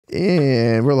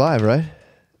And we're live, right?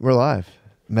 We're live.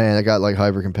 Man, I got like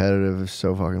hyper competitive. It was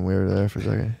so fucking weird there for a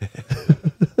second.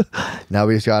 Now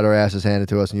we just got our asses handed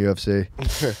to us in UFC.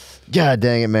 God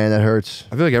dang it, man, that hurts.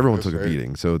 I feel like everyone took a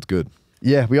beating, so it's good.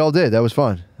 Yeah, we all did. That was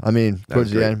fun. I mean,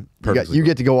 towards the end, you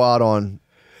get to go out on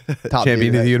top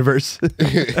champion of the universe.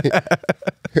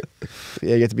 Yeah,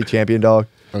 you get to be champion, dog.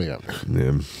 Oh yeah.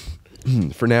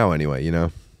 For now, anyway, you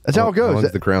know. That's how it goes. As long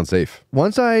as the crown's safe.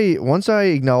 Once I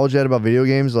acknowledge that about video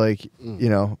games, like, you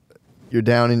know, you're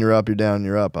down and you're up, you're down and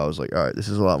you're up. I was like, all right, this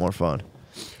is a lot more fun.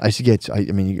 I used to get, I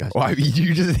mean, you guys. Well, I mean,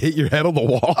 you just hit your head on the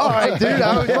wall. All right, dude,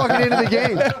 I was fucking into the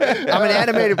game. I'm an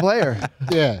animated player.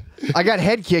 Yeah. I got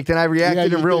head kicked and I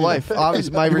reacted in real life.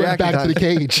 Obviously, my reaction back time to the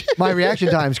cage. My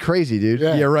reaction time's crazy, dude.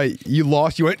 Yeah, right. You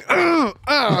lost. You went, and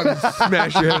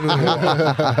smash your head on the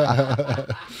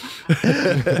wall.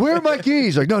 Where are my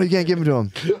keys? Like, no, you can't give them to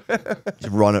him.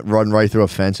 Just run right through a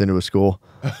fence into a school.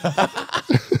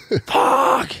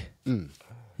 Fuck.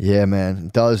 Yeah,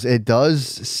 man. It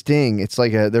does sting. It's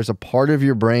like there's a part of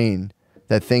your brain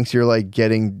that thinks you're like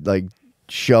getting like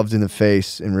shoved in the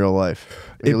face in real life.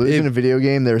 You lose in a video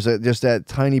game, there's just that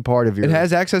tiny part of your... It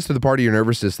has access to the part of your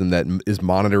nervous system that is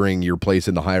monitoring your place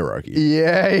in the hierarchy.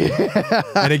 Yeah.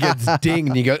 And it gets dinged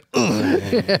and you go,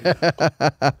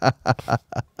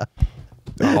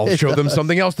 I'll show them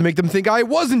something else to make them think I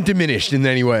wasn't diminished in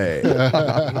any way.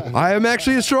 I am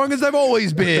actually as strong as I've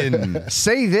always been.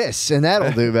 Say this, and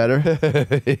that'll do better.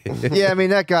 Yeah, I mean,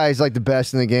 that guy's like the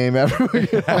best in the game ever.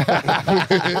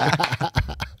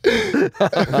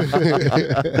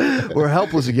 We're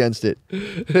helpless against it.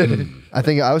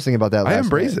 I was thinking about that last I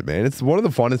embrace it, man. It's one of the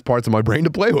funnest parts of my brain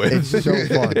to play with. It's so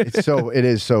fun. It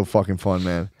is so fucking fun,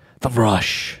 man. The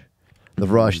rush.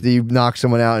 You knock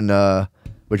someone out and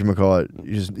whatchamacallit,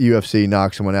 you just UFC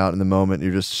knock someone out in the moment.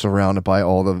 You're just surrounded by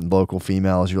all the local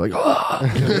females. You're like, oh.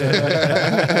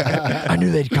 I knew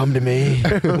they'd come to me.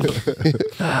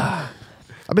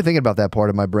 I've been thinking about that part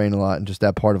of my brain a lot, and just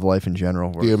that part of life in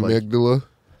general. The amygdala. Like,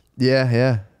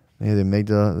 yeah, the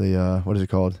amygdala. The what is it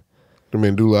called? The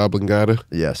medulla oblongata.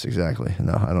 Yes, exactly.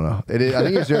 No, I don't know. It is. I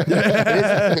think it's your.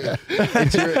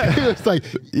 It's like,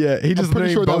 yeah, he just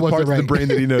named both parts of the brain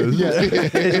that he knows. Yeah.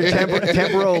 It's your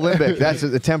temporal limbic. That's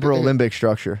the temporal limbic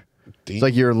structure. It's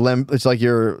like your It's like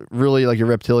your really like your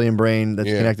reptilian brain that's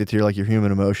connected to your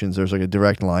human emotions. There's like a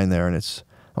direct line there, and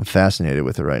I'm fascinated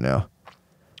with it right now.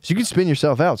 So you can spin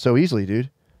yourself out so easily, dude.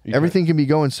 Everything can be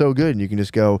going so good, and you can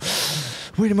just go,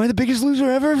 wait, am I the biggest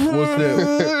loser ever?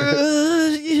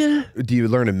 Do you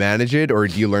learn to manage it, or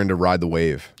do you learn to ride the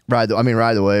wave? Ride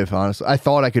the wave, honestly. I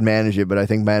thought I could manage it, but I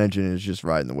think managing is just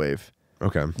riding the wave.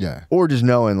 Okay. Yeah. Or just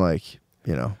knowing, like,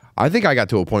 you know. I think I got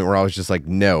to a point where I was just like,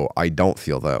 no, I don't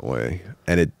feel that way.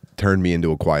 And it turned me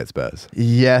into a quiet spaz.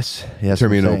 Yes. It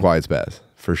turned me into a quiet spaz,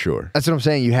 for sure. That's what I'm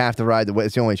saying. You have to ride the wave.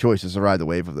 It's the only choice is to ride the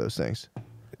wave of those things.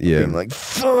 Yeah. Being like,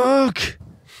 fuck.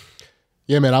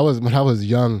 Yeah, man. When I was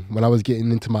young, when I was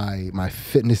getting into my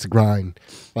fitness grind,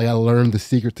 like I learned the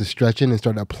secret to stretching and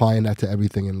started applying that to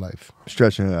everything in life.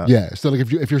 Stretching it out. Yeah. So like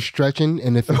if you're stretching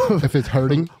and if it's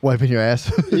hurting, wiping your ass.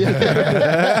 Stretching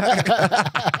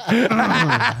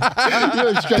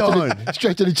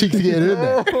the cheeks to get it in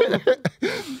there.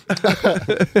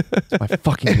 My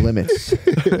fucking limits.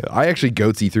 I actually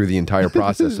goatsy through the entire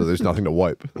process, so there's nothing to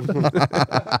wipe.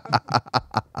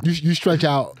 You stretch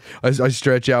out. I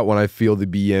stretch out when I feel the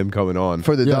BM coming on.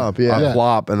 For the dump, yeah. I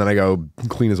plop, and then I go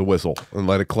clean as a whistle and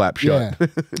let it clap shut. Yeah.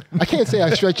 I can't say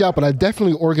I stretch out, but I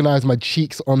definitely organize my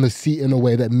cheeks on the seat in a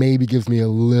way that maybe gives me a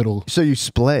little. So you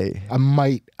splay. I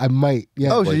might.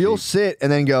 Yeah. Oh, so you'll sit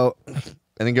and then go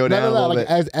down a little like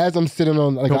bit. As I'm sitting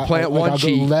on, like, He'll plant one I'll go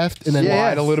cheek, left, and then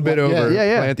slide a little bit over,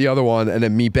 plant the other one, and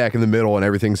then meet back in the middle, and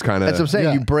everything's kind of. That's what I'm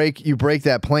saying. You break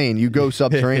that plane. You go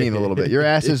subterranean a little bit. Your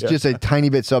ass is just a tiny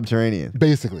bit subterranean.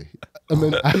 Basically. I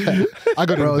mean, I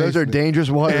go to Bro, those are dangerous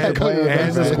ones. And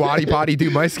the squatty potty,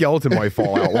 dude, my skeleton might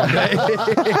fall out one day.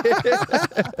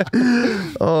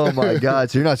 Oh my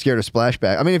God. So you're not scared of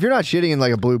splashback. I mean, if you're not shitting in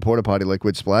like a blue porta potty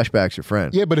liquid, splashback's your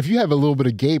friend. Yeah, but if you have a little bit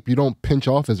of gape, you don't pinch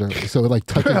off as early. So it like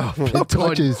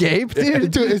touches. Gape,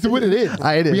 dude? It's what it is.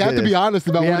 We have to be honest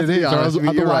about what it is.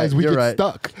 Otherwise, we get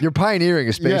stuck. You're pioneering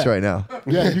a space right now.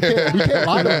 Yeah, we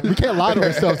can't lie to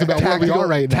ourselves about where we are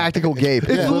right now. Tactical gape.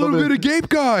 It's a little bit of gape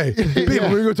guy. People,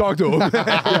 we're gonna go talk to him.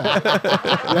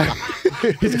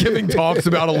 He's giving talks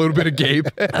about a little bit of gape.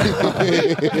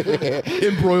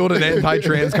 Embroiled in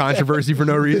anti-trans controversy for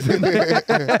no reason. Takes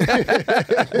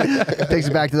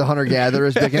it back to the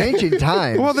hunter-gatherers back in ancient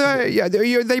times. Well,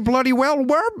 they bloody well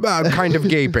were kind of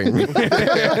gaping.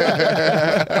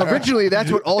 Originally,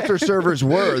 that's what altar servers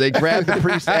were. They grabbed the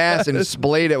priest's ass and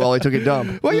splayed it while he took a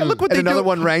dump. Well, yeah, look what and they another do.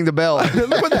 one rang the bell.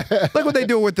 Look what they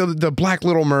do with the Black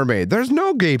Little Mermaid. There's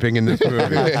no gaping in this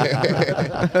movie.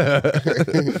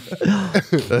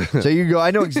 So you go.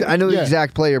 I know the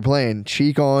exact play you're playing.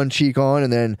 Cheek on,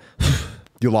 and then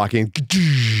You lock in.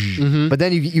 But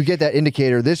then you get that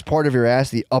indicator. This part of your ass,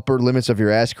 the upper limits of your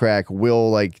ass crack,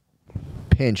 will like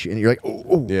pinch, and you're like,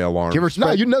 oh, Yeah, alarm.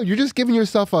 No, you're just giving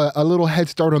yourself a little head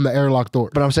start on the airlock door.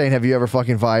 But I'm saying, have you ever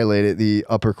fucking violated the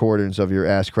upper cordons of your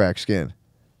ass crack skin?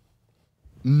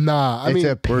 Nah, I mean,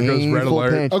 it's a where it goes red painful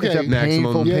alert. pinch. Okay. It's a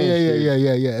painful Maximum.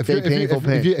 yeah.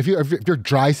 pinch. dude. If you're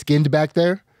dry skinned back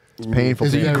there, It's painful.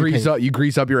 So pinch. you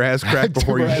grease up your ass crack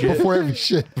before you shit. before every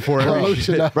shit, Before every lotion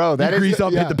shit. up. Bro, that You is grease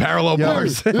up, hit the parallel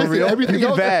bars. Listen, real? everything You can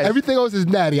else, vag. everything else is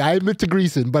natty. I admit to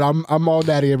greasing, but I'm all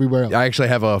natty everywhere else. I actually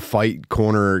have a fight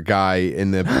corner guy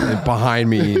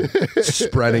behind me,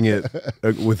 spreading it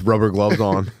with rubber gloves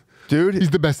on. dude. He's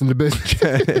the best in the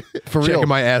business. For real. Checking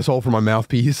my asshole for my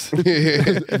mouthpiece.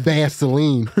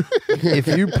 Vaseline. If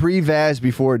you pre-vaz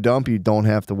before a dump, you don't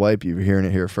have to wipe. You're hearing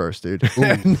it here first, dude.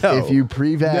 No. If you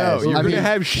pre-vaz, No, you're gonna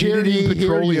have shitty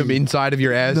petroleum inside of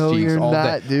your ass No, cheeks you're all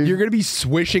not, day. dude. You're gonna be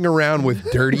swishing around with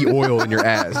dirty oil in your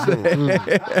ass.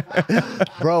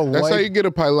 bro. That's wipe, how you get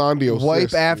a pylondio wipe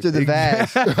cyst. after the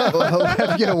vaz.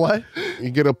 You know what? You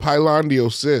get a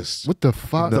pylondio cyst. What the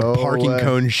fuck? No. Parking way.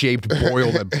 cone shaped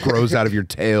boil that grows out of your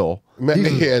tail.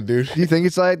 Yeah, dude. Do you think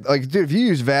it's like dude? If you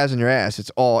use Vaz in your ass, it's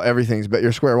everything's but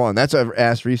you're square one. That's an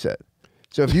ass reset.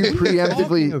 So if you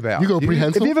preemptively, About, You go dude.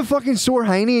 prehensile? if you have a fucking sore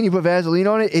hiney and you put Vaseline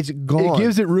on it, it's gone. It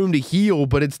gives it room to heal,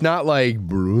 but it's not like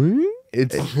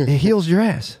it's it heals your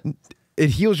ass. it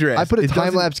heals your ass. I put a It doesn't-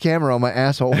 time lapse camera on my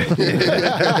asshole.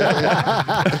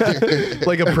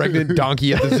 like a pregnant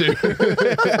donkey at the zoo.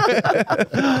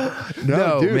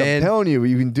 No, dude, man. I'm telling you,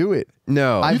 you can do it.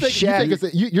 No, I've You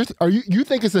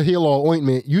think it's a heal all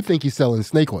ointment? You think he's selling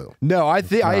snake oil? no, I agree.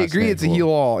 snake It's a oil. heal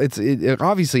all. It's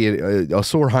obviously a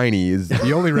sore hiney is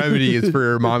the only remedy is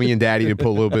for mommy and daddy to put a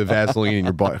little bit of Vaseline in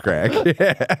your butt crack.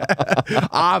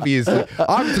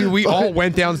 obviously, we all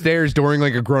went downstairs during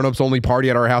like a grown-ups only party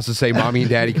at our house to say, "Mommy and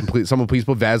daddy, someone please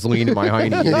put Vaseline in my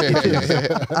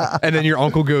hiney." And then your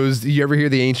uncle goes, "You ever hear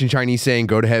the ancient Chinese saying,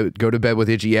 go to bed with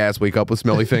itchy ass, wake up with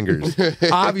smelly fingers?"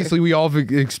 Obviously, we all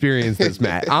have experienced this,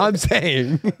 Matt. I'm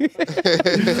saying,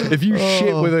 if you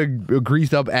shit with a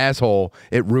greased up asshole,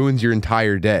 it ruins your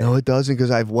entire day. No, it doesn't because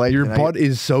I've wiped. Your and butt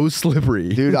is so slippery.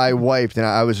 dude. I wiped and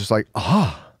I was just like,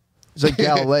 It's like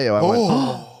Galileo. I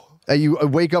went, you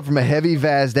wake up from a heavy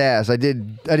Vaz ass. I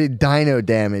did dino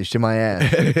damage to my ass.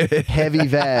 Heavy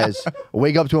Vaz.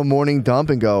 Wake up to a morning dump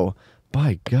and go,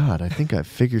 by God, I think I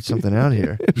figured something out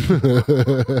here.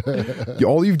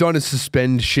 All you've done is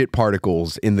suspend shit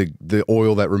particles in the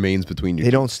oil that remains between your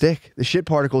They don't stick. The shit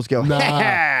particles go. Nah,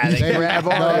 They grab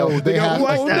on. no, they have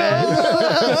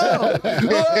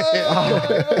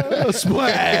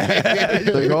Splash!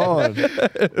 They're gone.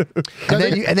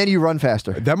 And then you run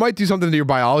faster. That might do something to your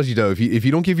biology, though. If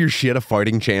you don't give your shit a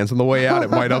fighting chance on the way out, it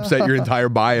might upset your entire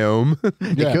biome.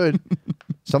 It could.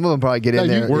 Some of them probably get in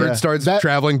there. Where yeah. it starts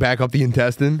traveling back up the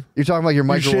intestine. You're talking about your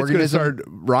Your shit's gonna microorganism. start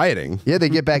rioting. Yeah, they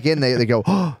get back in. They go.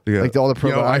 Yeah. Like all the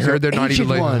probiotics. I heard they're not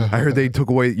even. Ancient one. I heard they took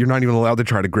away. You're not even allowed to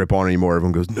try to grip on anymore.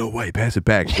 Everyone goes, "No way, pass it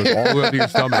back." It goes all the way up to your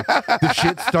stomach. The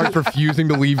shit starts refusing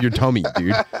to leave your tummy,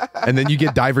 dude. And then you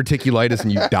get diverticulitis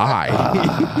and you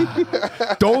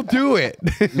die. Don't do it.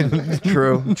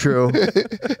 True.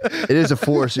 It is a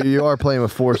force. You are playing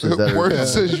with forces that Word are.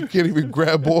 says you can't even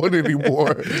grab on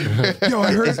anymore. Yo,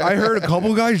 I heard a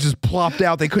couple guys just plopped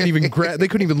out. They couldn't even they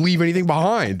couldn't even leave anything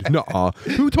behind. Nuh-uh.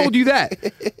 Who told you that?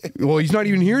 Well, he's not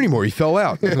even here anymore. He fell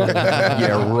out.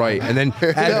 Yeah, right. And then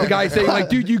as the guy saying, like,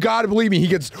 dude, you gotta believe me, he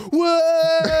gets, whoa!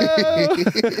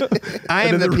 I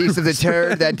am the piece of the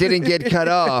turd that didn't get cut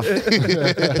off.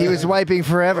 He was wiping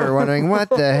forever, wondering what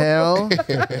the hell.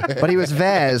 But he was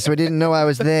Vaz, so he didn't know I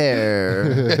was there.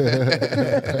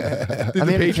 The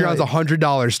Patreon's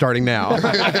 $100 starting now.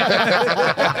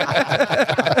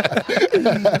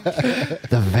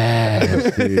 The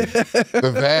Vaz, dude.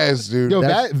 The Vaz, dude. Yo,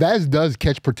 Vaz does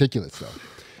catch particulates though.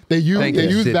 They use Thank you,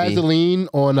 use Sydney. Vaseline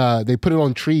on. They put it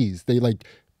on trees. They like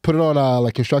put it on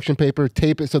like construction paper,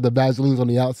 tape it so the Vaseline's on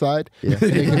the outside. Yeah. And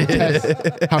they can test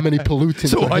how many pollutants.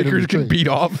 So are hitting hikers the can tree. beat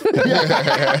off.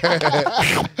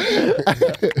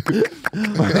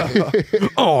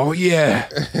 Oh yeah.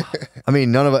 I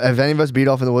mean, none of us, have any of us beat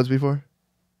off in the woods before?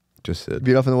 Just said.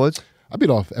 Beat off in the woods? I beat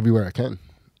off everywhere I can.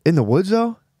 In the woods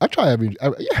though? I try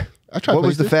yeah. I try. What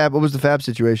was the places. What was the fab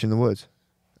situation in the woods?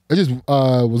 I just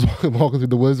was walking through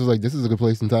the woods. Was like, this is a good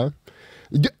place and time.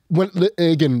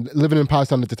 Again, living in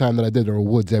Pottstown at the time that I did, there were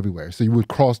woods everywhere. So you would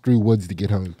cross through woods to get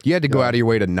home. You had to go out of your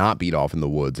way to not beat off in the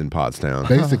woods in Pottstown.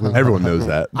 Basically, Everyone knows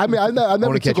that. I mean, I never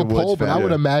wanna took catch a a woods poll, but fab. I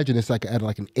would imagine it's like at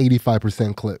like an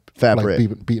 85% clip. Fab like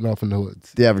rate. beating off in the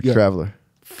woods. The average traveler.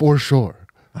 For sure.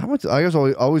 I was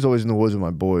always in the woods with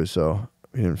my boys, so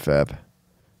we didn't fab.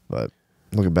 But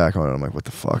looking back on it, I'm like, what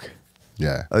the fuck?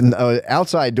 Yeah. An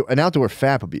outdoor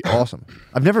fap would be awesome.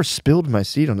 I've never spilled my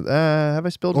seed on. Have I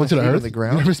spilled my Onto seed the on earth? the You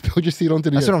ground? never spilled your seed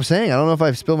onto the That's earth? what I'm saying. I don't know if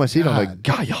I've spilled my seed on like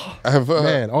Gaia. I've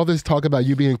Man, all this talk about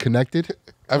you being connected.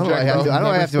 I don't jacked off.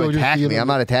 have to spilled your attack seed me. on I'm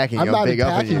the- not attacking you. I'm not big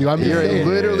up on attacking you. I'm just You're saying.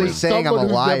 literally For saying I'm a someone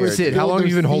who's liar. never Sid, how long have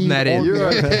you been holding that in? You're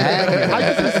attacking.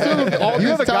 I just assumed all You this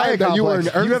have a Gaia time that you were an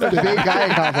complex. You have a Earth big Gaia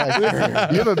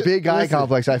complex. You have a big Gaia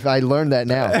complex. I learned that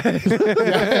now.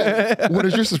 What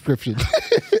is your subscription?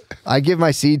 I give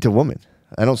my seed to women.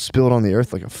 I don't spill it on the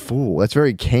earth like a fool. That's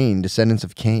very Cain, descendants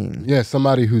of Cain. Yeah,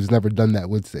 somebody who's never done that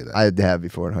would say that. I have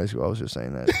before in high school. I was just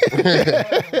saying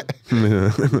that.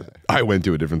 I went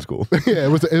to a different school. Yeah,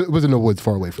 it was in the woods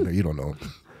far away from there. You don't know.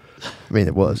 I mean,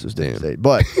 it was different state.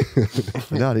 But,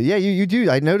 no, yeah, you do.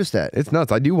 I noticed that. It's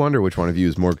nuts. I do wonder which one of you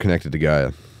is more connected to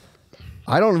Gaia.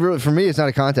 I don't really, for me, it's not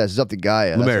a contest. It's up to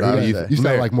Gaia. That's Lemaire, what I who would do say. You sound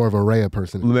Lemaire. like more of a Rhea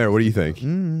person. Lemaire, what do you think?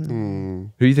 Who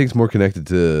do you think's more connected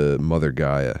to Mother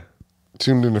Gaia?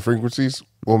 tuned in the frequencies.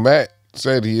 Well, Matt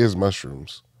said he is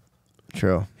mushrooms.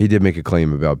 True. He did make a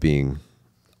claim about being.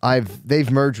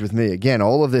 They've merged with me. Again,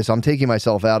 all of this, I'm taking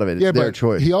myself out of it. It's their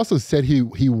choice. He also said he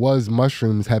was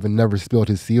mushrooms, having never spilled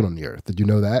his seed on the earth. Did you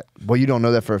know that? Well, you don't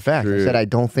know that for a fact. True. I said I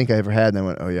don't think I ever had, and I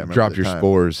went, oh yeah, I remember Drop the your time.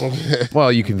 spores.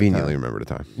 Well, you conveniently remember the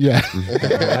time. Yeah.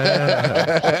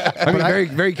 I mean, very,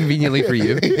 very conveniently for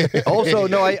you. Also,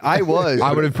 no, I was.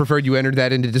 I would have preferred you entered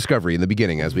that into Discovery in the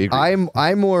beginning, as we agreed. I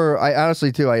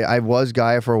honestly too. I was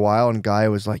Gaia for a while, and Gaia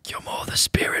was like, "You're more the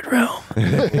spirit realm."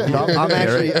 I'm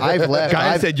actually. I've left.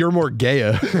 Gaia said you're more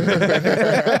Gaia.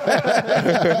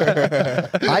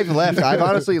 I've left. I've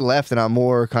honestly left, and I'm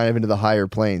more kind of into the higher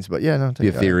planes. But yeah, no, take The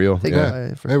Gaia. ethereal, Take yeah.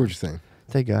 Gaia I for- hear what you're saying.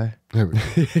 Take Gaia.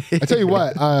 I tell you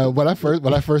what, when I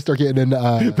first started getting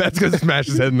into That's gonna smash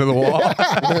his head into the wall.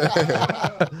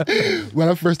 when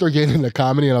I first started getting into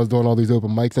comedy and I was doing all these open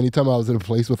mics, anytime I was in a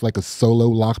place with like a solo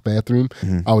locked bathroom,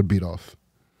 I would beat off.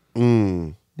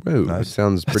 Whoa, that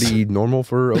sounds pretty normal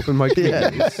for open mic.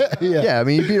 comedians. Yeah, I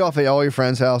mean, you beat off at all your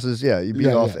friends' houses. Yeah, you beat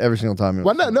Yeah, off yeah. every single time.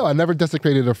 Well, no, I never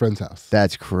desecrated a friend's house.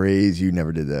 That's crazy. You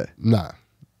never did that. Nah.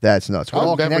 That's nuts. We're I've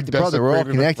all never connected, brother. We're all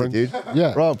desecrated a connected, friend. dude.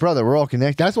 Yeah. Brother, we're all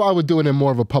connected. That's why I would do it in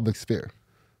more of a public sphere.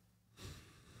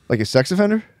 Like a sex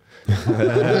offender?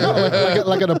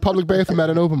 like at a public bathroom at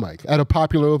an open mic, at a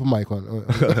popular open mic on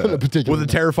a particular. With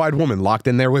a terrified woman locked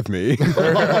in there with me.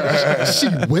 She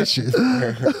wishes.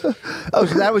 Oh,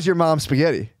 so that was your mom's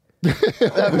spaghetti.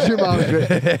 That was your mom's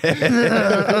spaghetti.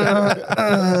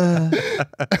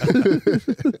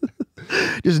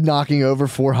 Just knocking over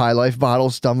 4 High Life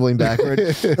bottles, stumbling backward.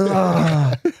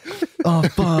 Oh,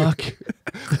 fuck.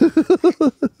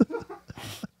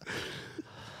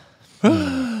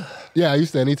 Yeah, I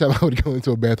used to. Anytime I would go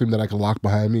into a bathroom that I could lock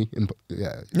behind me, and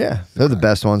yeah, They're the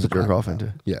best ones to jerk off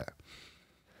into. yeah.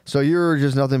 So you're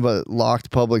just nothing but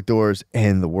locked public doors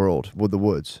and the world with the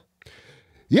woods.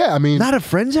 Yeah, I mean, Not a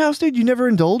friend's house, dude? You never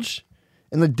indulged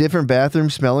in the different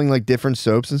bathrooms smelling like different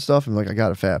soaps and stuff? I'm like, I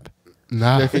got a fap.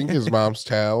 nah. I think his mom's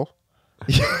towel.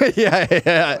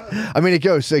 yeah. I mean, it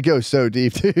goes so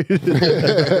deep, dude.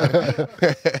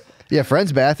 Yeah,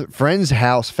 friends'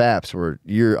 house faps were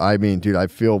I mean, dude, I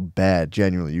feel bad,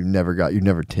 genuinely. You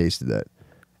never tasted that.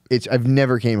 I've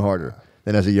never came harder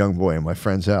than as a young boy in my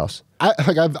friend's house. I've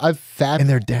fapped. And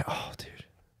they're dead. Oh, dude.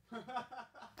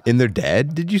 In their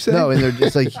dad, did you say? No, and they're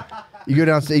just like, you go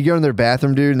downstairs, you go in their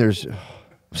bathroom, dude, and I'm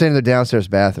saying their downstairs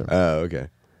bathroom. Oh, okay.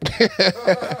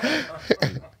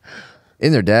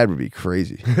 In their dad would be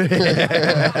crazy.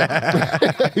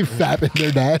 fapping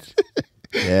their dad.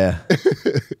 Yeah.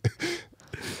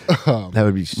 That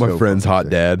would be so My friend's hot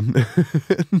dad.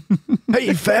 Hey,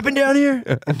 you fapping down here?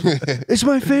 It's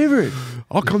my favorite.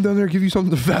 I'll come down there and give you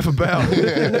something to faff about.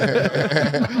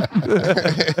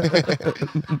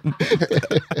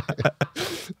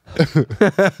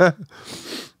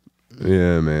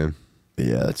 Yeah, man.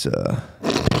 Yeah, it's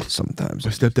sometimes.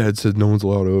 My stepdad said no one's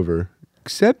allowed over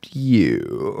except you.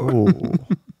 Oh.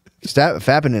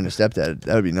 Fapping in a stepdad,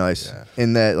 that would be nice. Yeah.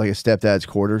 In that, like a stepdad's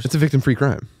quarters. It's a victim-free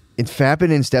crime. In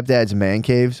fapping in stepdad's man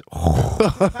caves.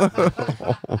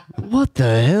 What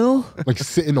the hell? Like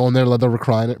sitting on their leather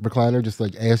recliner, just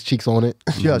like ass cheeks on it.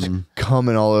 Just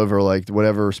coming all over like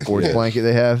whatever sports blanket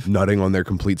they have. Nutting on their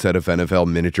complete set of NFL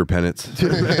miniature pennants.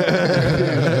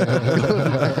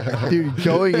 Dude,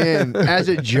 going in as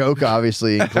a joke,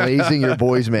 obviously, and glazing your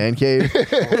boy's man cave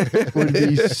would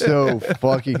be so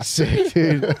fucking sick,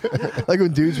 dude. Like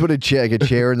when dudes put a chair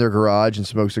in their garage and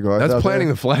smoke cigars. That's planting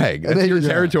the flag. That's your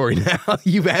territory now.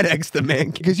 You've annexed the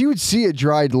man cave. Because you would see a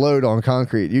dried load on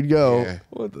concrete. You'd go,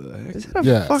 what the heck? Is that a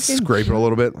Yeah. fucking... Scrape it a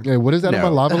little bit. Yeah, what is that on my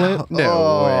lava lamp?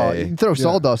 No way. You can throw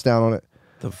sawdust down on it.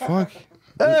 The fuck?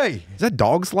 Hey, is that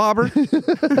dog slobber?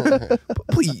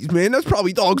 Please, man, that's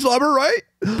probably dog slobber, right,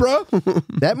 bro?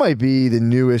 That might be the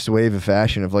newest wave of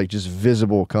fashion of like just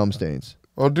visible cum stains.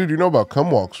 Oh, dude, you know about cum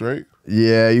walks, right?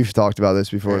 Yeah, you've talked about this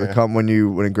before. Yeah. The cum when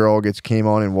a girl came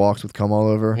on and walks with cum all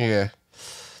over. Yeah.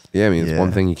 Yeah, I mean, it's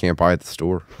one thing you can't buy at the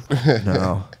store.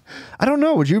 No. I don't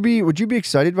know. Would you be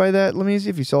excited by that? Let me see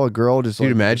if you saw a girl just Dude,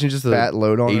 like imagine just a fat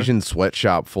load on Asian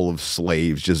sweatshop full of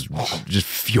slaves just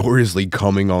furiously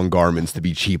coming on garments to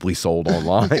be cheaply sold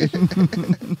online.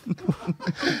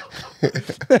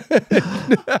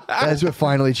 That's what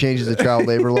finally changes the child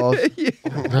labor laws.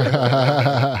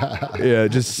 Yeah,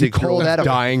 just 6-year-olds that a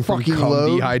dying from fucking cum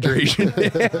load? dehydration.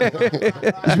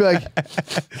 Just be like,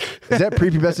 is that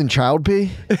prepubescent child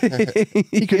pee?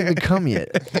 He couldn't even come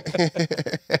yet.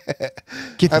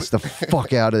 Get this the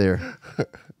fuck out of there.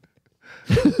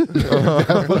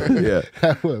 Yeah.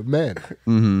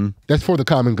 Man, that's for the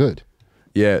common good.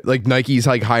 Yeah, like Nike's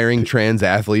like hiring trans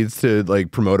athletes to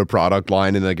like promote a product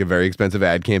line in like a very expensive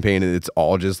ad campaign, and it's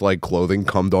all just like clothing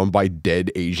cummed on by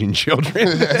dead Asian children.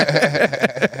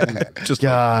 Just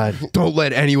God, don't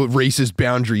let any racist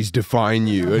boundaries define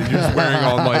you. And you're just wearing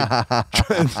on like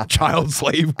child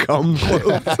slave cum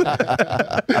clothes.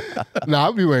 No,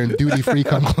 I'll be wearing duty-free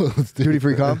cum clothes. duty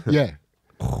free cum. Yeah.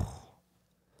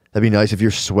 That'd be nice if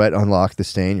your sweat unlocked the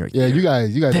stain. You're like, Yeah, you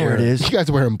guys There it is. You guys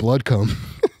are wearing blood cum.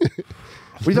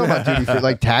 what are you talking about? Duty free,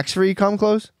 like tax free cum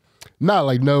clothes? Not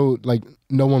like no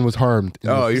one was harmed.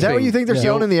 Oh, Is that what you think they're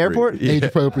selling in the airport? Yeah. Age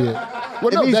appropriate.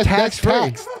 Well, no, means that's tax-free.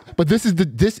 tax. But this is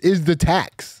the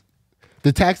tax.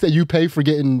 The tax that you pay for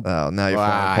getting. Oh, now you're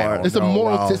falling apart. It's a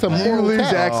moral. It's a You moral lose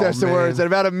tax. access to words. At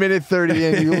about a minute 30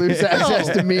 in, you lose access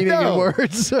to meaning in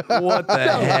words. What the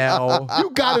hell? You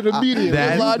got it immediately.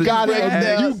 That's You got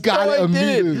it. You got it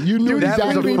immediately. You knew That was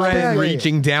exactly a what I friend was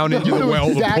reaching down into You the knew well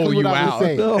exactly to pull you what I was out.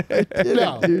 saying. No, I didn't,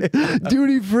 No. dude.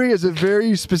 Duty free is a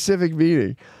very specific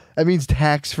meaning. That means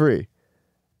tax free.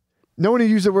 No one would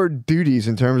use the word duties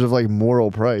in terms of like moral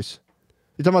price.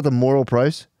 You talking about the moral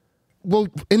price? Well,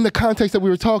 in the context that we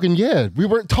were talking, yeah, we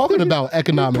weren't talking about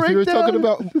economics. We were talking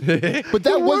about, but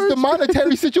that was the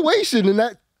monetary situation, and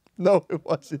that. No, it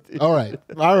wasn't. Dude. All right.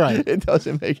 It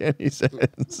doesn't make any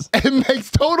sense. It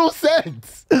makes total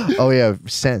sense. Oh yeah,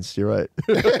 sense. You're right.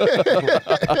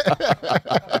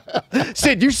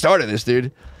 Sid, you started this,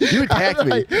 dude. You attacked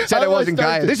me. Said I wasn't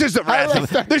Gaia. This is the wrath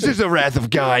of. This is the wrath of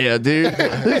Gaia, dude.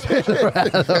 This is the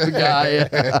wrath of Gaia.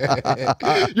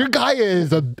 Your Gaia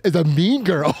is a mean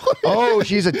girl. Oh,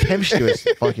 she's a tempestuous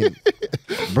fucking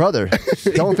brother.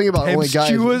 Don't think about only guys.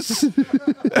 Tempestuous?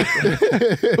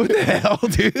 What the hell,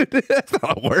 dude? That's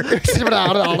not a word.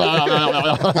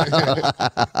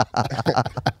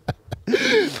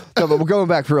 No, but we're going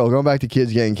back for real. Going back to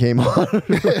kids getting came on.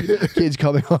 Kids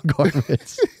coming on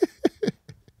garments.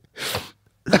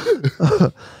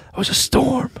 It was a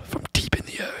storm from deep in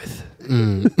the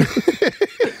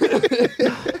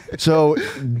earth. So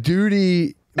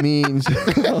duty means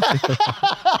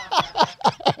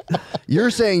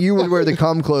you're saying you would wear the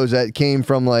cum clothes that came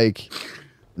from like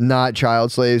not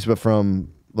child slaves, but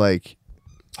from like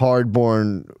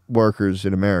hard-born workers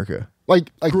in America. like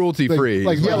Cruelty-free.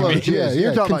 like is what you yellow mean. jizz.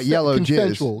 You're talking about yellow jizz.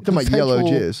 Consensual. You're talking about yellow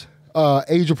jizz.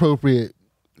 Age appropriate,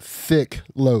 thick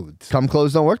loads. Cum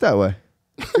clothes don't work that way.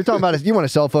 You're talking about you want a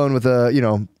cell phone with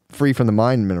free from the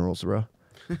mine minerals, bro.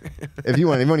 If you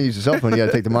want to use a cell phone, you got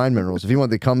to take the mine minerals. If you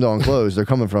want the cum on clothes, they're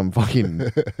coming from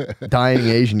fucking dying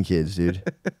Asian kids, dude.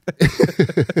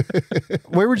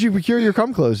 Where would you procure your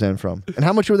cum clothes then from? And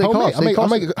how much would they cost? I'll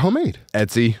make it homemade.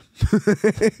 Etsy.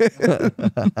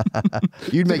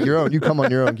 You'd make your own. You come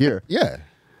on your own gear. Yeah.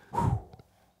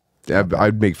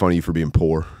 I'd make fun of you for being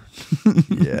poor.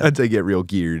 That's how you get real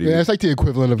gear, dude. Yeah, it's like the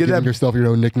equivalent of giving yourself your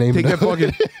own nickname. Take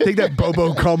that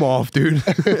Bobo cum off, dude.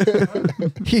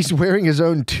 He's wearing his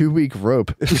own 2-week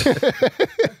rope.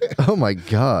 Oh my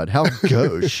God, how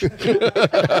gauche. Look at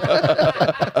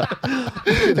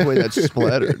the way that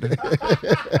splattered.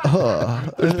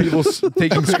 There's people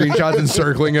taking screenshots and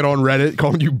circling it on Reddit,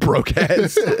 calling you broke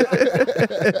heads.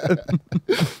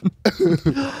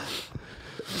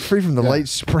 Free from the light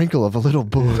sprinkle of a little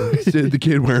boy. The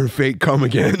kid wearing fake cum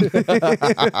again.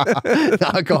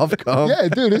 Knock off cum. Yeah,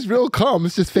 dude, it's real cum.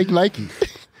 It's just fake Nike.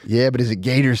 Yeah, but it's a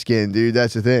gator skin, dude.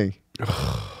 That's the thing.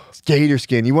 It's gator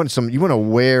skin. You want to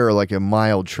wear like a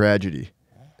mild tragedy.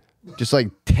 Just like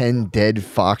 10 dead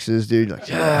foxes, dude. Like,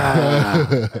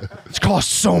 it's cost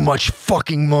so much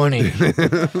fucking money.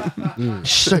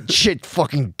 Shit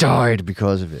fucking died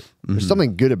because of it. There's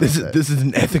something good about that. This is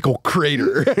an ethical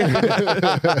crater.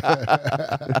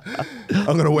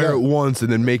 I'm gonna wear it once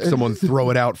and then make someone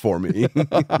throw it out for me.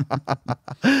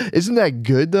 Isn't that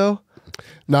good though?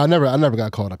 No, I never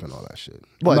got caught up in all that shit.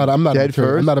 What, I'm not dead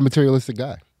first? I'm not a materialistic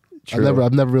guy. True.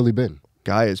 I've never really been.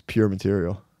 Guy is pure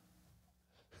material.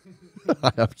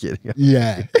 I'm kidding.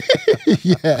 Yeah.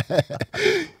 Yeah.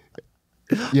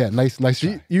 Yeah, nice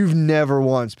try. You've never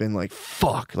once been like,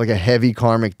 fuck, like a heavy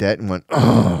karmic debt and went,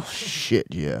 oh, shit,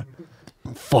 yeah.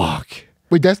 Fuck.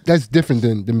 Wait, that's different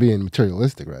than being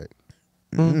materialistic, right?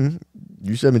 Mm-hmm.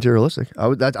 You said materialistic. I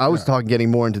was talking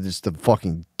getting more into just the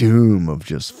fucking doom of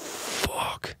just,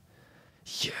 fuck.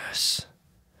 Yes.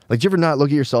 Like, do you ever not look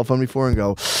at your cell phone before and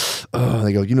go, oh,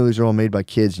 they go, you know, these are all made by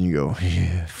kids, and you go,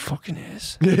 yeah, fucking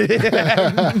is.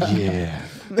 Yeah.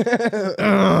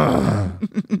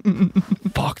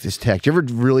 Fuck this tech. Do you ever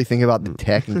really think about the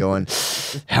tech and going,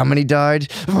 how many died?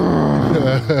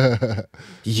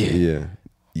 Yeah.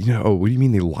 You know, what do you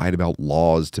mean they lied about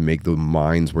laws to make the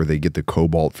mines where they get the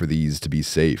cobalt for these to be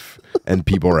safe? And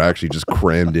people are actually just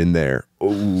crammed in there.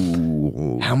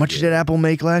 Oh. How much did Apple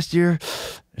make last year?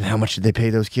 And how much did they pay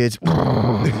those kids?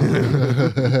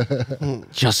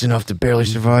 Just enough to barely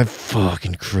survive.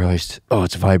 Fucking Christ. Oh,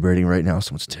 it's vibrating right now.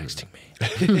 Someone's texting me.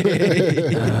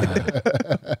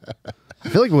 I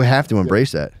feel like we have to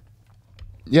embrace that.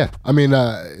 Yeah, I mean,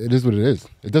 it is what it is.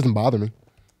 It doesn't bother me.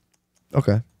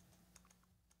 Okay.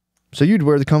 So you'd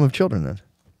wear the cum of children then?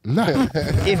 No.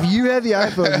 If you had the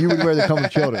iPhone, you would wear the cum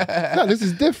of children. No, this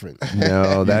is different.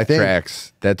 No, that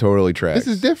tracks. That totally tracks.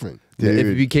 This is different. Dude. If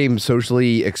it became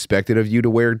socially expected of you to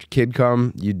wear kid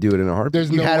cum, you'd do it in a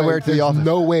heartbeat. You had to wear it to the there's office.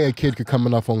 no way a kid could come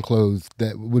enough on clothes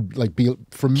that would like be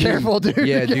for me. Careful, dude.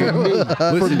 Yeah, dude.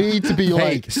 For me to be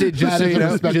Hey, like, Sid, just that so is you a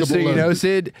know, respectable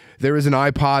Sid, there was an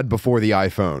iPod before the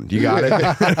iPhone. You got it?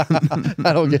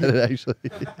 I don't get it, actually.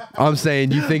 I'm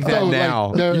saying you think that So, like,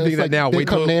 now. there- You think it's that like now. they Wait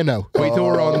come till Nano. Wait till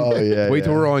we're on. yeah, wait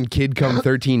till yeah. we're on Kid Cum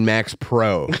 13 Max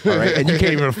Pro. All right, and you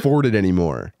can't even afford it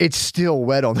anymore. It's still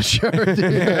wet on the shirt.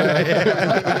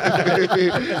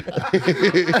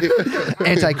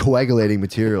 Anticoagulating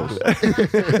materials.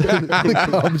 The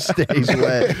cum stays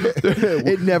wet.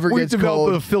 It never We gets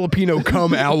developed cold. a Filipino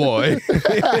cum alloy.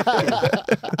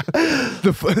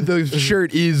 the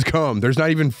shirt is cum. There's not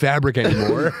even fabric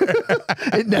anymore.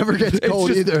 It never gets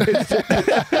cold either.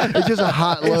 It's just a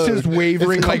hot load. It's just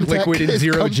wavering like liquid in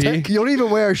zero G. You don't even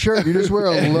wear a shirt. You just wear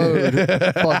a load.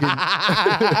 Fucking.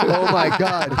 Oh my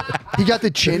God. He got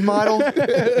the chin model.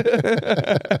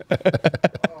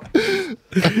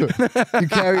 You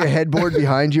carry a headboard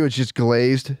behind you. It's just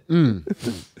glazed. That's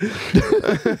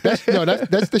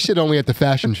the shit only at the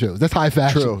fashion shows. That's high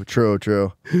fashion.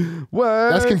 True. What?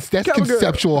 That's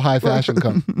conceptual high fashion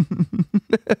cum.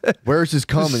 Where's his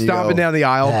cum? And you Stomping go, down the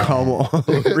aisle, cum all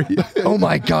over you. oh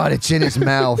my God, it's in his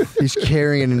mouth. He's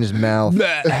carrying it in his mouth.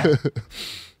 Yeah,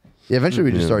 eventually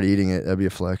we just start eating it. That'd be a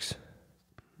flex.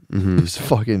 Just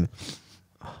fucking.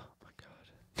 Oh my God.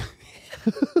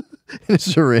 In a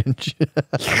syringe.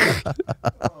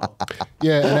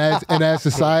 Yeah, and as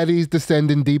society's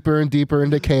descending deeper and deeper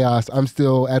into chaos, I'm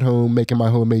still at home making my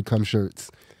homemade cum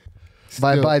shirts.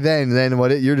 By then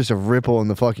what? You're just a ripple in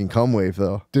the fucking cum wave,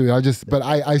 though. Dude, I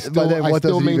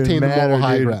still maintain the moral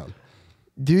high ground.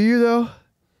 Do you though?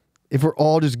 If we're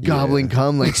all just gobbling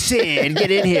cum, like Sid,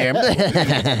 get in here.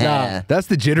 Nah. That's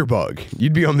the jitterbug.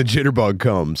 You'd be on the jitterbug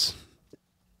cums.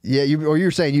 Yeah,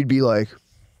 you're saying you'd be like,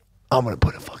 I'm gonna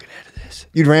put a fucking end to this.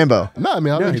 You'd Rambo. No, I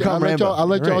mean, I'll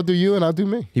let y'all do you and I'll do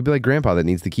me. He'd be like Grandpa that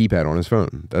needs the keypad on his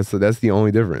phone. That's the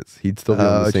only difference. He'd still be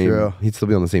on the same. True. He'd still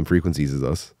be on the same frequencies as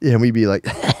us. Yeah, and we'd be like,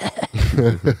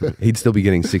 He'd still be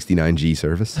getting 69G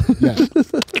service. Yeah.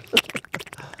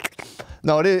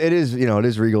 No, it is. You know, it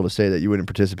is regal to say that you wouldn't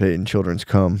participate in children's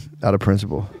cum out of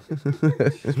principle.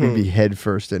 You'd be head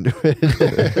first into it.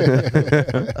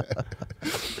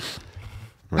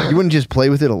 You wouldn't just play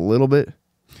with it a little bit.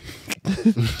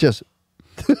 Just.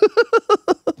 No,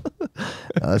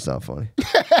 that's not funny.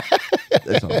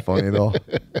 That's not funny at all.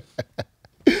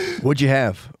 What'd you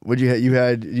have? What'd you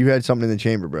have? You had something in the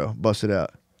chamber, bro. Bust it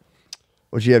out.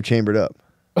 What'd you have chambered up?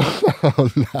 Oh,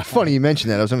 no. Funny you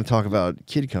mentioned that. I was going to talk about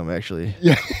kid cum actually.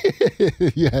 Yeah,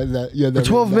 For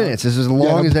 12 minutes. This is as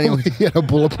long as anyone. You had a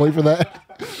bullet point for that.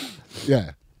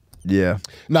 Yeah. Yeah.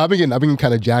 No, I've been getting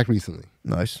kind of jacked recently.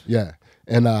 Nice. Yeah.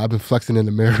 And I've been flexing in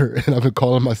the mirror, and I've been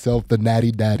calling myself the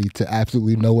natty daddy to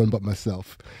absolutely no one but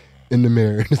myself in the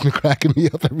mirror. And it's been cracking me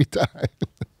up every time.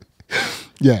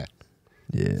 Yeah.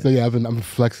 Yeah. So yeah, I'm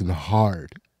flexing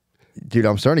hard. Dude,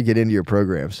 I'm starting to get into your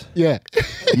programs. Yeah.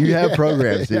 You have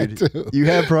programs, dude. I do. You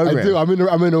have programs. I do. I'm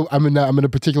in a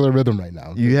particular rhythm right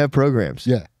now. You have programs.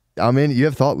 Yeah. I'm in. You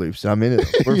have thought loops. I'm in it.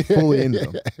 We're fully into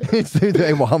them. It's the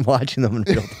day while I'm watching them in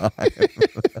real time.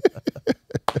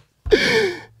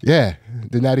 Yeah.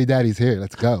 The natty daddy's here.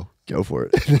 Let's go. Go for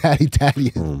it. The natty daddy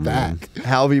is back.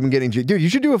 How have you been getting? Dude, you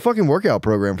should do a fucking workout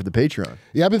program for the Patreon.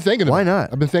 Yeah, I've been thinking about Why it.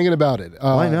 not? I've been thinking about it.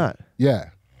 Why not? Yeah.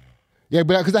 Yeah,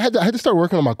 but because I had to start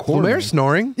working on my core. Lemaire man.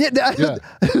 snoring? Yeah.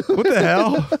 What the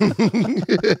hell?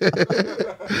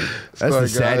 That's the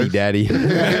Saddy Daddy.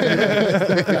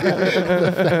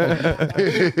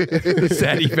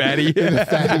 Saddy Fatty.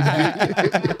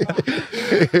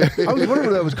 I was wondering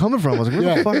where that was coming from. I was like,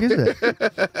 where the fuck is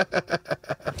that?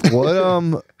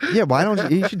 What? Yeah. Why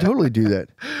don't you should totally do that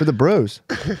for the bros?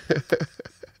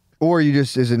 Or you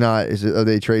just is it not? Are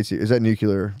they trade? Is that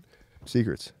nuclear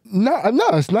secrets? No,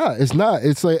 it's not. It's not.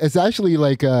 It's like it's actually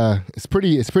like it's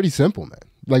pretty simple, man.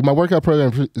 Like my workout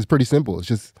program is pretty simple. It's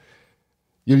just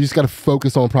you just got to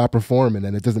focus on proper form, and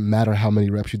then it doesn't matter how many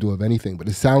reps you do of anything. But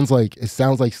it sounds like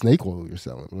snake oil you're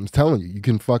selling. I'm telling you, you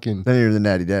can fucking Then you're the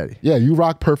natty daddy. yeah. You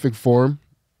rock perfect form,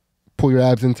 pull your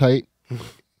abs in tight,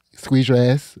 squeeze your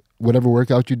ass. Whatever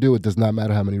workout you do, it does not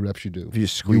matter how many reps you do. If you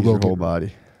just squeeze will your whole get-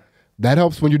 body. That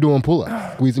helps when you're doing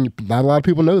pull-ups. Squeezing. Not a lot of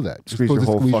people know that. You're Squeeze your supposed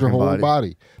to whole squeeze your fucking whole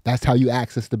body. That's how you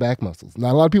access the back muscles.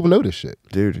 Not a lot of people know this shit.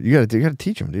 Dude, you gotta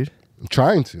teach him, dude. I'm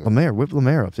trying to. Lemaire, whip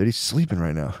Lemaire up, dude. He's sleeping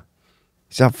right now.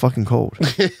 He's out fucking cold.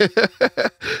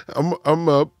 I'm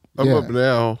up. I'm Yeah. up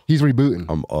now. He's rebooting.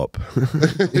 I'm up.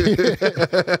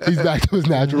 He's back to his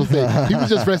natural state. He was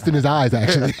just resting his eyes,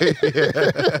 actually.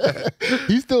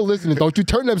 He's still listening. Don't you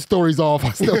turn them stories off.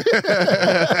 I still...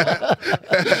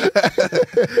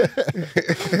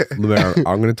 Lemaire,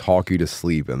 I'm going to talk you to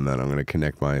sleep, and then I'm going to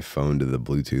connect my phone to the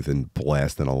Bluetooth and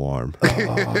blast an alarm. God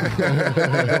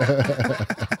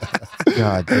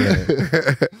damn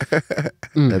it.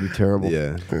 That'd be terrible.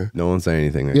 Yeah. No one say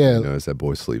anything. Yeah. Notice that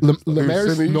boy sleeps. Lemaire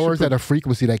You should snores put- at a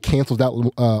frequency that cancels out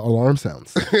alarm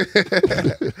sounds.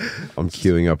 I'm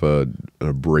queuing up an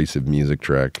abrasive music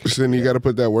track. So then you got to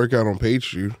put that workout on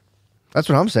Paytch, dude. That's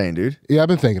what I'm saying, dude. Yeah, I've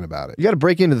been thinking about it. You got to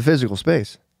break into the physical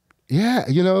space. Yeah,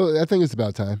 I think it's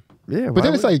about time. Yeah, But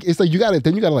then it's like you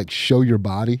gotta like show your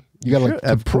body. You gotta like Sure,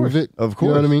 to of prove course, it. of You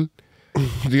know what I course. mean?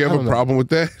 Do you have a problem with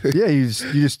that? yeah,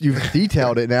 you've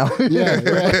detailed it now. Yeah,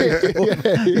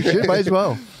 right. You should, might as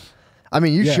well. I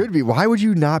mean, you Yeah. should be. Why would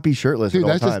you not be shirtless Dude, at all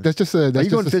that's times? just a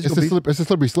it's a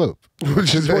slippery slope.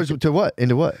 To what?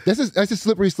 Into what? That's a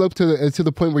slippery slope to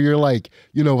the point where you're like,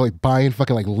 like buying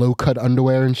fucking like low cut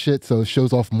underwear and shit, so it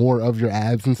shows off more of your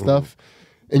abs and stuff.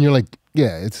 And you're like,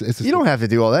 yeah, it's. You don't have to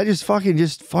do all that. Just fucking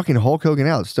Hulk Hogan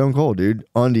out, Stone Cold, dude.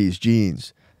 Undies,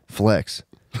 jeans, flex.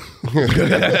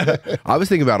 I was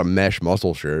thinking about a mesh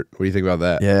muscle shirt. What do you think about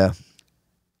that? Yeah.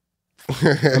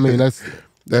 I mean, that's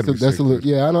That'd be that's a sick, little.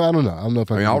 Yeah, I don't know. I don't know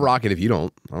if I mean, can I'll do rock it if you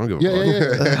don't. I don't give a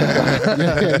that. fuck.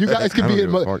 Yeah. You guys could I be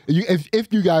don't give a fuck.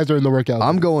 if you guys are in the workout.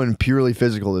 I'm going purely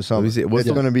physical this Let summer. me see. It's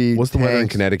going to be What's the weather in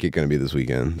tanks, Connecticut going to be this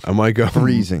weekend? I might go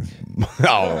freezing,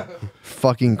 Oh,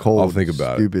 fucking cold. I'll think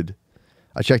about it. Stupid.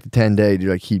 I checked the 10-day,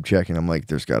 dude. I keep checking. I'm like,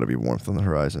 there's got to be warmth on the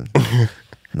horizon.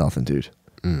 Nothing, dude.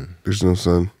 There's no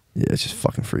sun. Yeah, it's just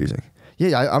fucking freezing.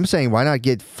 Yeah, I'm saying why not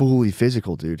get fully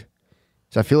physical, dude?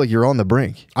 So I feel like you're on the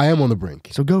brink. I am on the brink.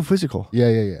 So go physical.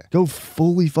 Yeah. Go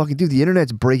fully fucking, dude. The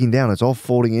internet's breaking down. It's all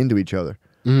folding into each other.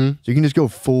 Mm-hmm. So you can just go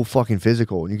full fucking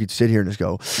physical, and you could sit here and just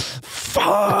go,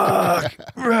 fuck,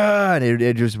 and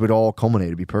it just would all culminate.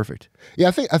 It'd be perfect. Yeah,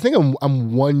 I think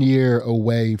I'm 1 year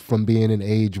away from being an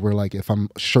age where like if I'm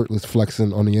shirtless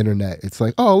flexing on the internet, it's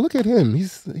like, oh, look at him.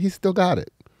 He's still got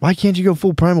it. Why can't you go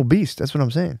full primal beast? That's what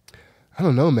I'm saying. I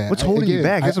don't know, man. What's holding you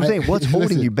back? That's what I'm saying. What's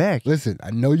holding you back? Listen,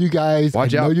 I know you guys.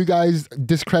 Watch I know out. you guys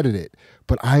discredit it,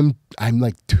 but I'm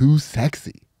like too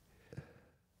sexy.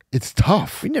 It's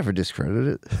tough. We never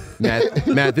discredited it.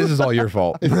 Matt, this is all your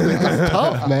fault. It's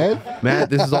tough, man. Matt,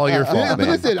 this is all your fault, man.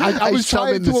 Listen, I was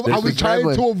trying to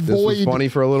avoid This was funny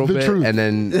for a little bit, truth. and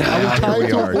then I was trying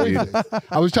to avoid this.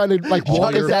 I was trying to like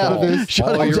walk us out of this.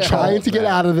 I was trying to get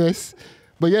out of this.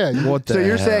 But yeah. What the So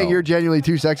you're hell? saying you're genuinely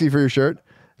too sexy for your shirt?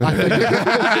 I think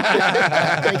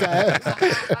I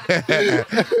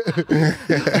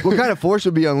am. What kind of force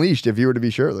would be unleashed if you were to be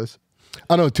shirtless?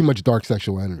 I know, too much dark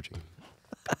sexual energy.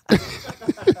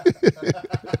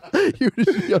 You would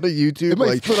just be on a YouTube It might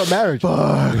like, split our marriage.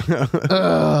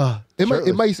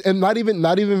 It might, and not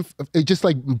even. It just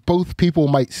like both people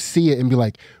might see it and be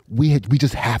like, we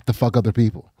just have to fuck other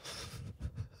people.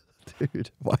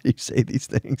 dude, why do you say these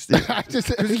things, dude?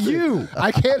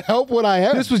 I can't help what I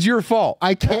am. This was your fault.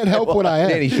 I can't help what I am.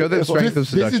 Danny, show them strength of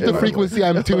This is seduction. the frequency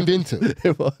I'm tuned into.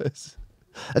 It was.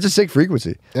 That's a sick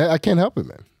frequency. I can't help it,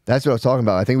 man. That's what I was talking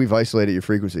about. I think we've isolated your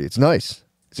frequency. It's nice.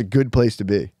 It's a good place to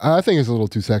be. I think it's a little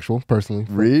too sexual, personally.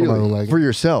 For Really? my own liking. For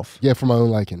yourself? Yeah, for my own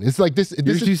liking. It's like this.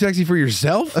 You're too sexy for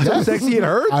yourself? So sexy it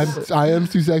hurts? I am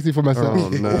too sexy for myself. Oh,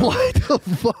 no. What the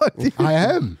fuck? Dude? I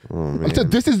am. man. So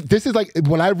this is like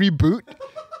when I reboot.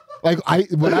 Like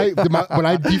when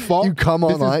I default, You come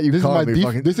online, you call me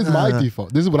fucking- This is my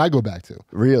default. This is what I go back to.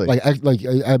 Really?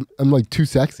 I'm like too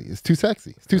sexy. It's too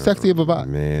sexy. It's too sexy of a vibe.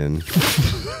 Man.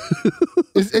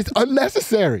 It's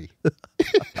unnecessary.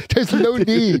 There's no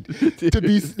need to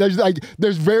be.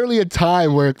 There's rarely a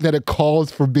time where that it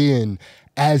calls for being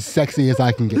as sexy as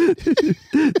I can get.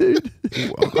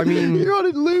 I mean, You're on a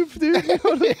loop, dude. You're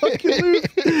on a fucking loop.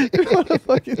 You're on a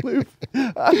fucking loop.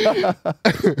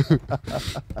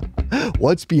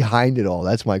 What's behind it all?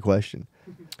 That's my question.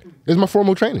 It's my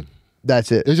formal training.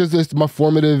 That's it. It's my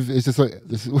formative. It's just like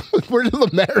where did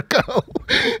Lemaire go?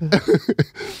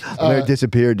 Lemaire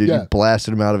disappeared, dude. yeah. You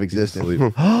blasted him out of existence.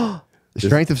 The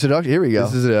strength of seduction. Here we go.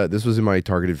 this was in my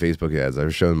targeted Facebook ads. I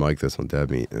was showing Mike this on Dab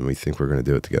Meet, and we think we're going to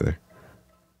do it together.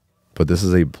 But this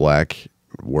is a black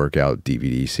workout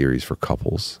DVD series for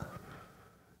couples.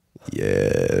 Yeah,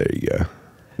 there you go.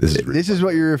 This is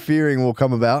what you're fearing will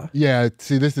come about. Yeah,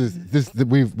 see,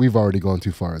 we've already gone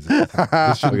too far.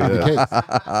 This shouldn't be the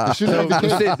case. This shouldn't be the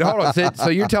case. Sid, hold on, Sid. So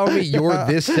you're telling me you're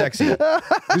this sexy?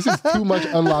 This is too much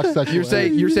unlocked sexual.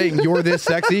 You're saying you're this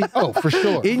sexy? Oh, for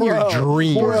sure. In your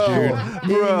dreams,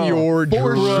 dude. In your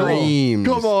dreams.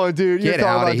 Come on, dude. You're Get talking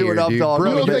out about of doing here, up dude. dog.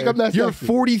 Bro, You don't think I'm that You're sexy?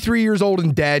 43 years old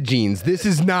in dad jeans. This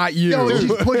is not you. No,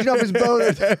 he's pushing up his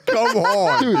boner. Come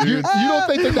on, Dude, you don't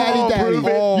think the natty daddy? prove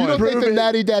it. You don't think the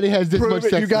natty daddy has this much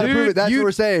sex? You gotta Dude, prove it. That's you- what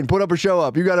we're saying. Put up or show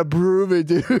up. You gotta prove it,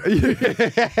 dude.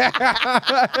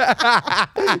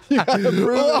 You gotta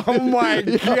prove it. Oh my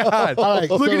God! All right,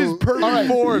 Look at his perfect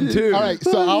form too. All right,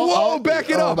 so I'll back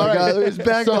it up. Oh my God, look at his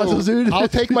back muscles, dude. I'll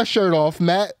take my shirt off,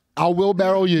 Matt. I'll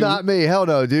wheelbarrow you. Not me. Hell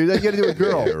no, dude. That's got to do with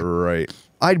girl. Right.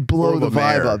 I'd blow Or the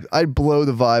Lemaire. vibe up. I'd blow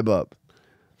the vibe up.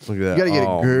 Look at that. You gotta get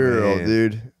a girl, man.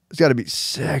 dude. It's gotta be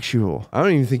sexual. I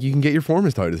don't even think you can get your form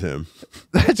as tight as him.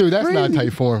 Dude, that's not crazy.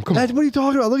 tight form. Come on. What are you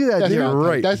talking about? Look at that, That's dude. not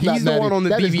right. That's He's not the natty. one on the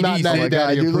That is DVD not set. natty Oh my God,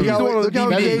 daddy dude, look approved. how- He's the one on look the how DVD.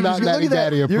 That is Dave's not look natty at that.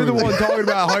 daddy approved. You're the one talking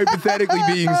about hypothetically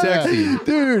being sexy.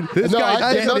 Dude. This No, guy's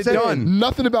I getting it said done.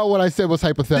 nothing about what I said was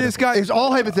hypothetical. This guy It's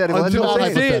all hypothetical. That's Until what I'm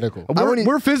not saying. hypothetical.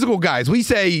 We're physical guys. We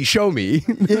say, "Show me."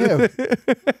 Yeah.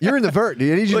 You're in the vert,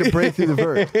 dude. I need you to break through the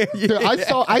vert. Dude,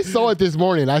 I saw it this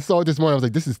morning. I was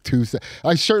like, this is too.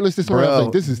 I shirtless this morning. I was Bro,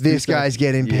 like, this is too this sexy. guy's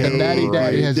getting Yeah, paid. Natty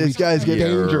daddy has This reached guy's getting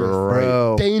dangerous,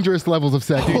 bro. dangerous levels of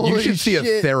sex. Dude, you Holy should see a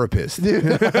shit. therapist.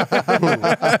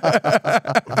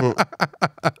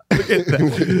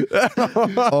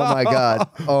 Oh my God.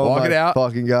 Oh Walk my it out.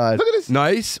 fucking God. Look at this.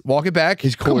 Nice. Walk it back.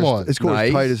 His core, Come on. his core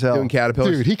nice. tight as hell. Doing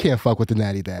caterpillars. Dude, he can't fuck with the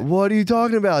natty daddy. What are you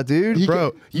talking about, dude? He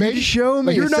Bro, can- you maybe- show me.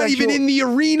 like, You're a not sexual- even in the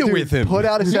arena Dude, with him. Put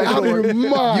out a sexual out of your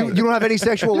mind. You don't have any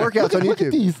sexual workouts on Look at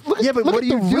YouTube. these. Look at- Yeah, but look what are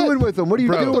at you the doing rip. with them? What are you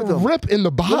Bro. doing with The them? rip in the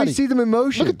Let me body. see them in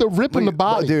motion. Look at the rip in the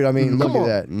body. Dude, I mean, look Come at on.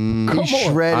 that. Come He's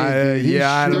on. shredded. dude. He's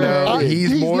Yeah, I don't know. shredded.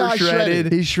 He's more not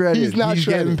shredded. He's shredded. He's not He's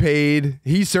shredded. getting paid.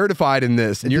 He's certified in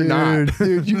this, and you're not.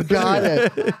 Dude, you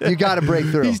gotta break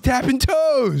through. He's tapping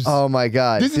toes. Oh my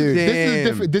God, This dude. is Damn.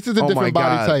 different. This is a Oh my different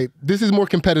body God. type. This is more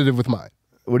competitive with mine.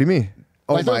 What do you mean?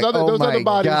 Oh Like those my, other- oh those my other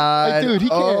bodies. God. Like, dude, he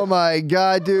Oh can't- my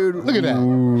God, dude. Look at that.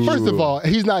 Ooh. First of all,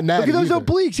 he's not natty. Look at those either.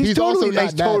 obliques. He's also totally- not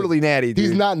he's totally natty, dude.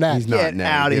 He's not natty. He's not Get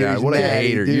natty. outta here. What a He's natty,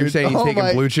 hater. dude. You're saying he's Oh taking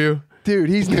my- Blue Chew? Dude,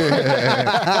 he's dude,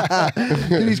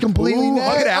 he's completely Ooh, natty.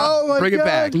 hug it out. Oh my Bring it God.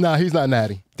 back. Nah, he's not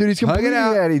natty. Dude, he's Hug it completely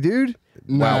out. natty, dude.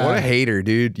 Wow, what Nah. a hater,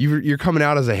 dude. You're coming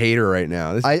out as a hater right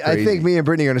now. This is I crazy. think me and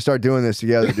Brittany are going to start doing this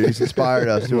together, dude. He's inspired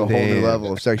us to a whole new Damn.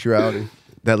 level of sexuality.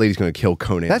 that lady's going to kill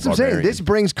Conan. That's what I'm saying. Barbarian. This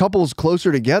brings couples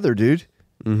closer together, dude.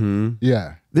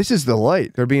 Yeah. This is the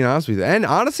light. They're being honest with you. And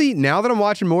honestly, now that I'm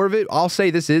watching more of it, I'll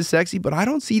say this is sexy, but I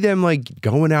don't see them like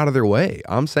going out of their way.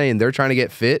 I'm saying they're trying to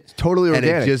get fit. It's totally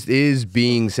organic. And it just is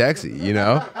being sexy, you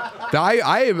know?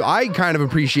 I kind of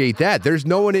appreciate that. There's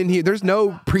no one in here. There's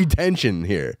no pretension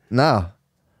here. No.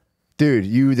 Dude,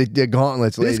 the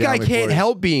gauntlets. This guy can't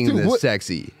help being this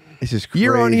sexy. This is crazy.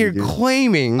 You're on here dude.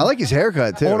 claiming. I like his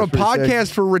haircut too. On a It's pretty podcast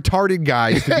sick. for retarded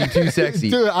guys to be too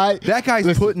sexy. Dude, that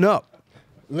guy's putting up.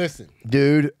 Listen.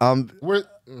 Dude,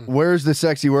 where's the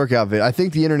sexy workout vid? I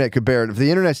think the internet could bear it. If the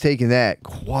internet's taking that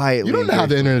quietly. You don't know how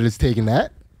the internet is taking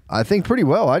that. I think pretty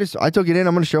well. I took it in.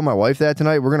 I'm going to show my wife that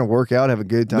tonight. We're going to work out, have a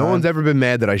good time. No one's ever been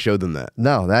mad that I showed them that.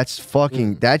 No, that's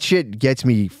fucking. That shit gets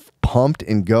me pumped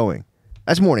and going.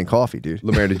 That's morning coffee, dude.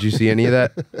 Lemaire, did you see any of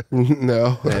that?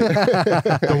 No.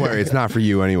 Don't worry, it's not for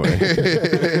you anyway.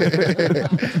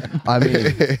 I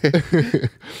mean,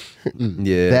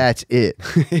 Yeah, that's it.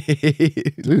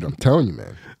 Dude, I'm telling you,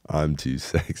 man. I'm too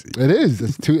sexy. It is.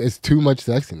 It's too much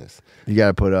sexiness. You got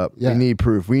to put up. Yeah. We need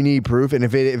proof. We need proof. And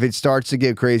if it starts to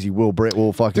get crazy, we'll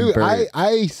fucking Dude, bury it.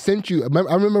 I sent you. I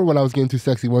remember when I was getting too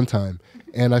sexy one time,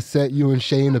 and I sent you and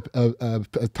Shane a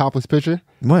topless picture.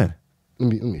 When?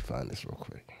 Let me find this real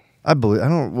quick. I believe. I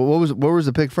don't. Where was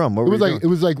the pic from? What It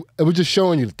was just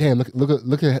showing you. Damn,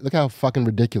 look how fucking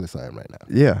ridiculous I am right now.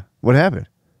 Yeah. What happened?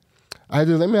 I had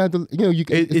to. You know,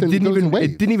 It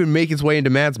didn't even make its way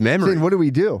into Matt's memory. What do we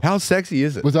do? How sexy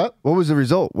is it? What's up? What was the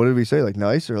result? What did we say? Like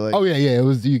nice or like? Oh yeah. It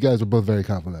was. You guys were both very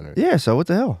complimentary. Yeah. So what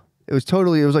the hell? It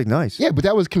was like nice. Yeah, but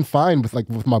that was confined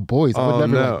with my boys. I would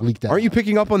never leak that. Aren't you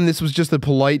picking up on this was just a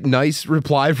polite, nice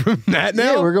reply from Matt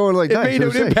now? Yeah, we're going like it nice. made no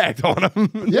impact on him.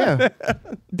 Yeah.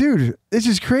 Dude, this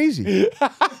is crazy.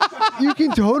 You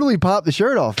can totally pop the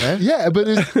shirt off, man. Yeah, but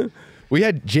it's. We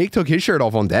had Jake took his shirt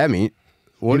off on Dad Meat.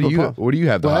 What do you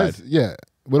have to hide? Yeah.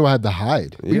 What do I have to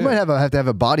hide? We might have to have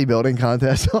a bodybuilding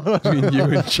contest Between you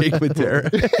and Jake Matera.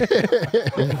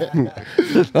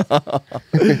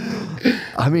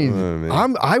 I mean,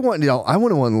 I want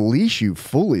to unleash you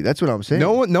fully. That's what I'm saying.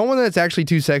 No one that's actually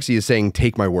too sexy is saying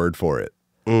take my word for it.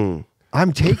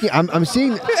 I'm seeing. It's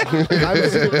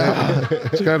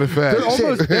kind of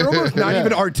fast. They're almost not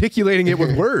even articulating it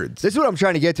with words. This is what I'm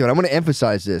trying to get to, and I'm going to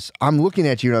emphasize this. I'm looking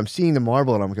at you, and I'm seeing the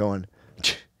marble, and I'm going.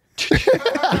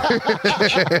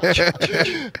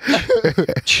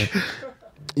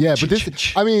 Yeah, but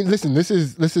this. I mean,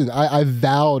 listen. I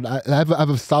vowed. I have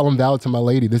a solemn vow to my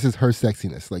lady. This is her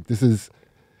sexiness. Like this is.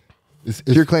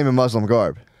 You're claiming Muslim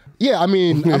garb. Yeah, I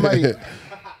mean, I might.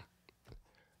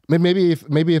 Maybe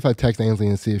if I text Ainsley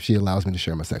and see if she allows me to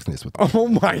share my sexiness with her. Oh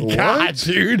my god,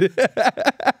 dude!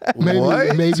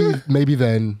 Maybe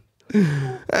then.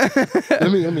 let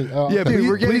me. Yeah,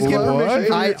 please get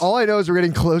permission. All I know is we're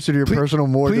getting closer to your personal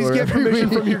Mordor. Please get permission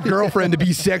from your girlfriend to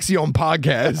be sexy on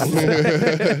podcasts.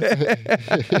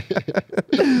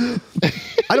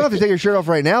 I don't have to take your shirt off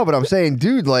right now, but I'm saying,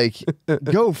 dude, like,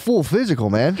 go full physical,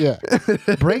 man. Yeah.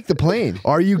 Break the plane.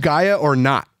 Are you Gaia or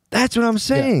not? That's what I'm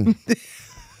saying.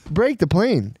 Break the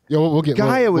plane. Yeah, we'll get.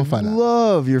 Gaia we'll would find out.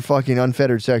 love your fucking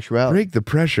unfettered sexuality. Break the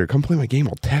pressure. Come play my game.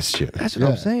 I'll test you. That's what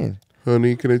I'm saying.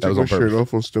 Honey, can I take was my on shirt purpose.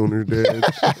 off on Stoner Dads?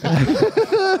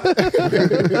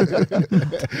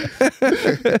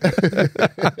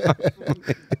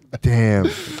 Damn.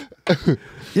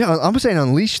 Yeah, I'm saying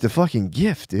unleash the fucking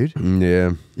gift, dude.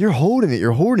 Yeah. You're holding it.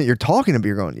 You're hoarding it. You're talking to me.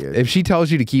 You're going, yeah. If she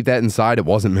tells you to keep that inside, it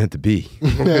wasn't meant to be.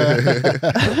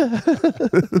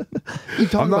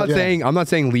 I'm not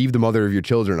saying leave the mother of your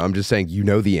children. I'm just saying you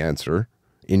know the answer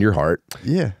in your heart.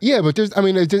 Yeah. Yeah, but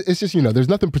it's just there's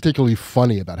nothing particularly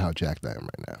funny about how jacked I am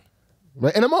right now,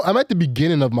 right? And I'm at the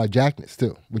beginning of my jackness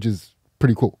too, which is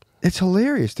pretty cool. It's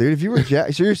hilarious, dude. If you were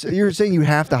so you're saying you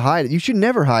have to hide it. You should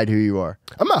never hide who you are.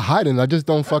 I'm not hiding. I just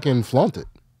don't fucking flaunt it.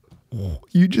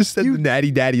 You just said the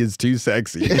natty daddy is too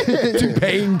sexy to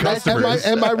paying customers.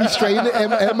 Am I restraining it?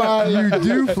 Am I? You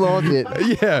do flaunt it.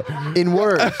 Yeah. In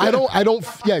words. I don't.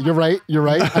 Yeah, you're right.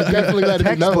 I definitely let it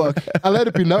be known. I let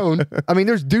it be known. I mean,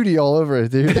 there's duty all over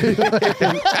it, dude.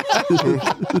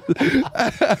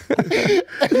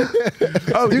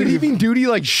 Oh, did he mean duty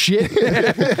like shit?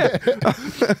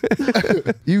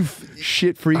 You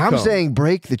shit freak. I'm saying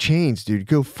break the chains, dude.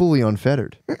 Go fully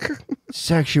unfettered.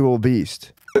 Sexual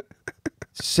beast.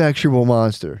 Sexual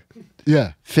monster.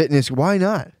 Yeah. Fitness. Why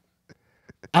not?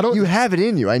 You have it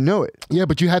in you. I know it. Yeah,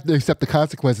 but you have to accept the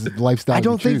consequences of the lifestyle. I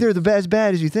don't think they're as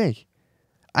bad as you think.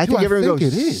 I think everyone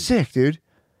goes sick, dude.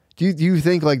 Do you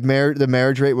think like the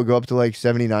marriage rate would go up to like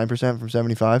 79% from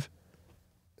 75?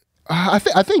 I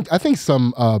think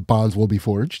some bonds will be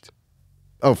forged.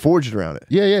 Oh, forged around it.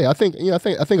 Yeah. I think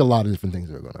a lot of different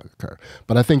things are going to occur,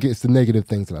 but I think it's the negative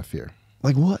things that I fear.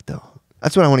 Like what though?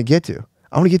 That's what I want to get to.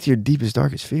 I want to get to your deepest,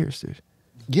 darkest fears, dude.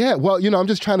 Yeah, well, I'm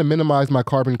just trying to minimize my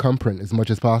carbon thumbprint as much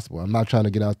as possible. I'm not trying to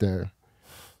get out there.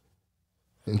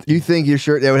 You think you're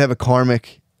sure that would have a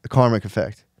karmic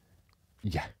effect?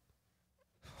 Yeah.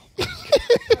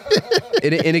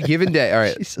 In a given day, all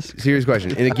right. Jesus. Serious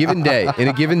question. In a given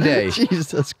day,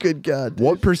 Jesus, good God. Dude.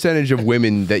 what percentage of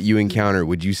women that you encounter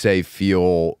would you say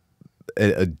feel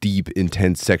a deep,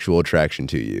 intense sexual attraction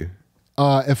to you?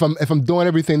 If I'm doing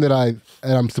everything that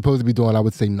I'm supposed to be doing, I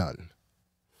would say none.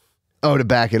 Oh, to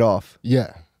back it off.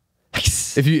 Yeah.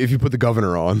 If you put the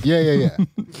governor on. Yeah.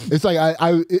 It's like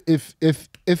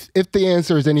if the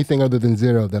answer is anything other than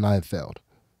 0, then I have failed.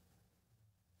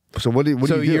 So what do you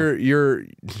do? You're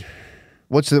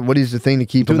What is the thing to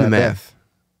keep doing them the at bay? math.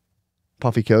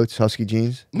 Puffy coats, husky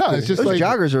jeans. No, it's just Those like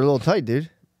joggers are a little tight, dude.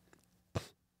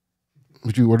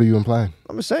 What are you implying?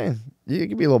 I'm just saying. You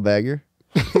can be a little baggier.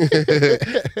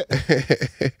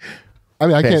 I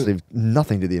mean, I Pants can't leave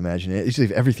nothing to the imagination. You should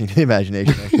leave everything to the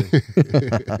imagination. Actually.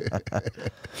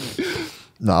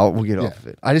 No, we'll get off of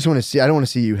it. I just want to see. I don't want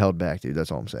to see you held back, dude.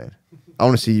 That's all I'm saying. I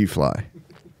want to see you fly.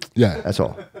 Yeah. That's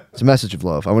all. It's a message of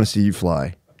love. I want to see you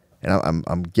fly, and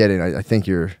I'm getting. I think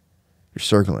you're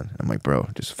circling. I'm like, bro,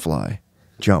 just fly,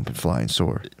 jump and fly and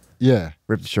soar. Yeah.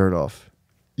 Rip the shirt off.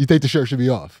 You think the shirt should be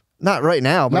off? Not right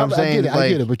now, but No, I'm saying I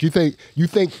get it. But you think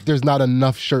there's not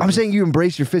enough shirt. I'm saying you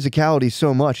embrace your physicality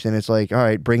so much, then it's like, all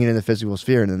right, bring it in the physical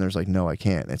sphere, and then there's like, no, I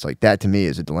can't. It's like that to me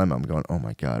is a dilemma. I'm going, oh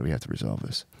my God, we have to resolve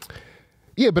this.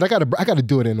 Yeah, but I gotta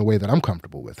do it in a way that I'm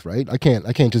comfortable with, right? I can't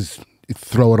just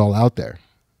throw it all out there,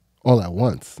 all at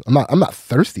once. I'm not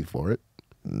thirsty for it.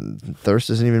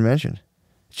 Thirst isn't even mentioned.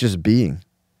 It's just being.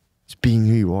 It's being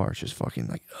who you are. It's just fucking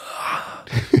like,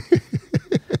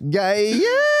 guy.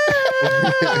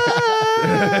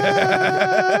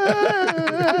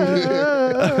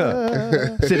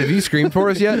 Sid, have you screamed for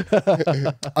us yet?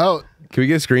 Oh, Can we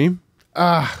get a scream?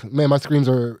 man, my screams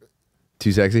are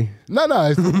Too sexy? no.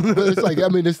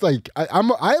 It's like I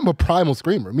am a primal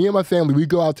screamer. Me and my family, we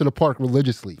go out to the park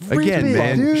religiously. Again, it,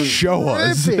 man, dude. show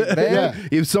us. Rip it, man.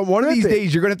 Yeah. If one of these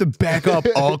days you're gonna have to back up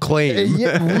all claim.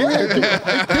 Yeah,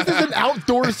 This is an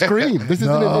outdoor scream. This isn't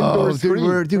an indoor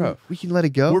scream. dude, we can let it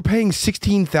go. We're paying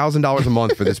 $16,000 a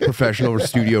month for this professional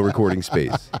studio recording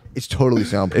space. It's totally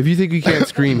soundproof. If you think you can't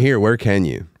scream here, where can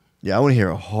you? Yeah, I want to hear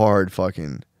a hard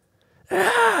fucking.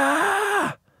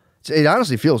 It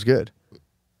honestly feels good.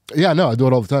 Yeah, no, I do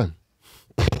it all the time.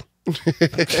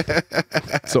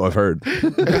 So I've heard.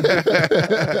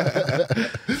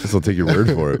 Guess I'll take your word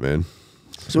for it, man.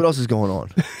 So what else is going on?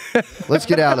 Let's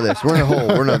get out of this. We're in a hole.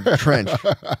 We're in a trench.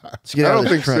 Let's get I out don't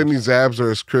of think this trench. Sydney's abs are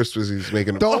as crisp as he's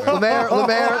making them. Don't, Lemaire.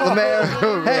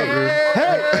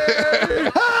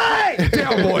 Hey,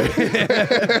 Down, boy.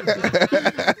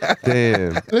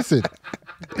 Damn. Listen,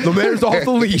 Lemaire's off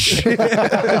the leash.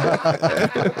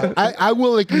 I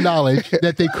will acknowledge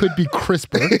that they could be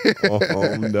crisper,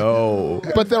 Oh no.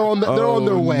 but they're on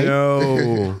their way.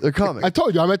 No. they're coming. I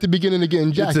told you I'm at the beginning of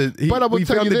getting jacked. But I will we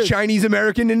tell found you the this. Chinese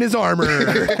American in his armor.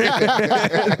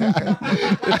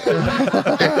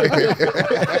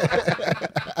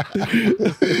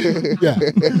 Yeah.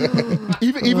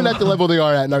 Even at the level they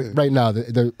are at right now,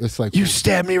 it's like You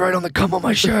stabbed me right on the cum on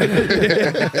my shirt.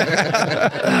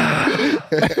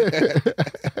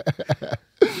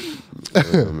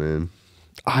 Oh man.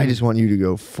 I just want you to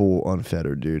go full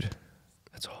unfettered, dude.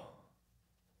 That's all.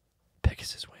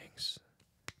 Pegasus wings.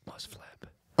 Must flap.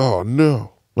 Oh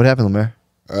no! What happened, Lemaire?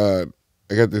 I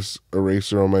got this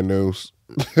eraser on my nose.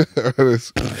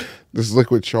 this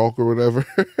liquid chalk or whatever.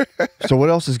 So what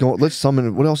else is going? Let's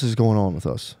summon. What else is going on with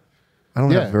us? I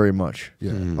don't have very much.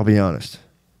 Yeah. I'll be honest.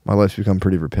 My life's become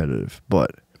pretty repetitive.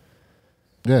 But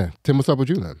Yeah. Tim, what's up with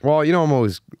you then? Well, you know, I'm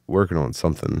always working on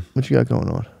something. what you got going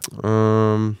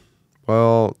on?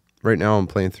 Well, right now I'm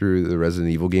playing through the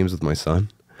Resident Evil games with my son.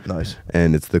 Nice.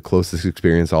 And it's the closest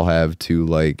experience I'll have to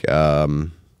like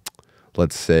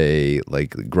let's say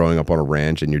like growing up on a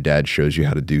ranch and your dad shows you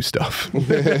how to do stuff.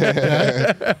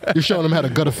 You're showing them how to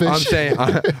gut a fish.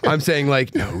 I'm saying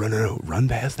like no, run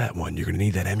past that one. You're gonna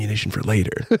need that ammunition for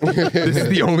later. This is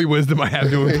the only wisdom I have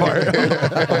to impart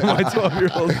on my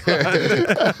 12-year-old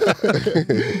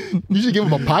son. You should give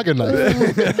him a pocket knife.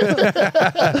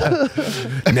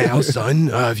 Now, son,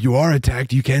 if you are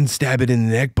attacked, you can stab it in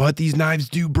the neck, but these knives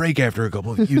do break after a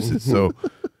couple of uses, so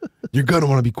you're gonna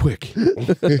want to be quick. Wait,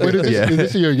 is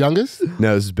this your youngest?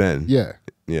 No, this is Ben. Yeah.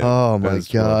 Yeah. Oh my Ben's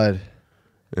God.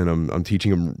 And I'm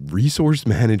teaching him resource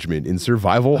management in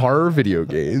survival horror video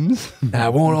games. I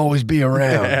won't always be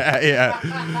around.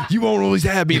 Yeah. You won't always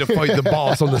have me to fight the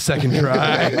boss on the second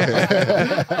try.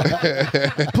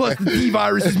 Plus, the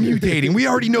T-virus is mutating. We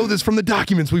already know this from the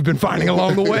documents we've been finding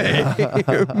along the way.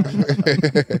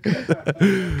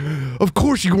 Of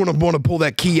course you're going to want to pull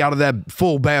that key out of that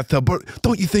full bathtub, but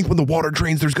don't you think when the water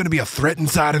drains there's going to be a threat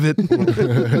inside of it?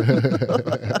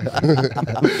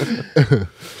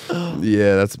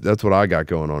 Yeah, that's what I got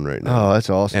going on right now. Oh, that's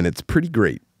awesome. And it's pretty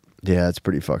great. Yeah, it's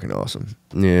pretty fucking awesome.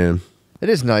 Yeah. It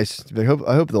is nice. I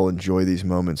hope they'll enjoy these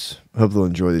moments. I hope they'll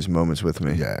enjoy these moments with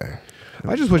me. Yeah.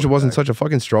 I just wish it wasn't such a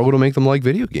fucking struggle to make them like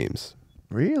video games.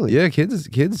 Really? Yeah,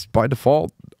 kids by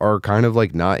default are kind of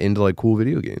like not into like cool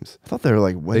video games. I thought they were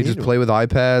like They just play with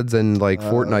iPads and like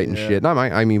Fortnite and shit. Not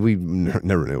I mean, we've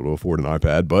never been able to afford an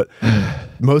iPad, but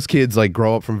most kids like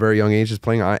grow up from very young age just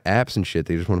playing apps and shit.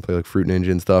 They just want to play like Fruit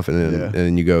Ninja and stuff. And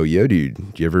then you go, yo,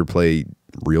 dude, do you ever play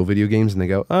real video games? And they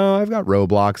go, oh, I've got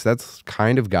Roblox. That's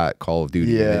kind of got Call of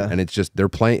Duty in it. And it's just they're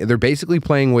basically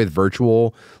playing with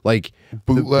virtual like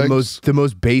bootlegs. the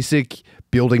most basic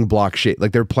building block shit.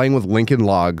 Like they're playing with Lincoln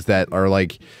Logs that are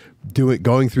like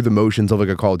going through the motions of like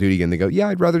a Call of Duty game. They go, yeah,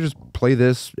 I'd rather just play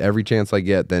this every chance I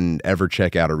get than ever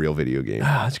check out a real video game.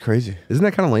 Ah, that's crazy. Isn't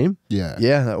that kind of lame? Yeah.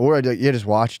 Yeah, or just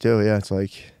watch too. Yeah, it's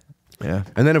like, yeah.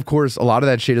 And then of course a lot of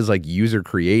that shit is like user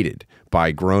created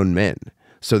by grown men.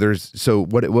 So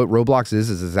what Roblox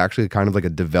is actually kind of like a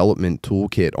development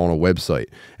toolkit on a website,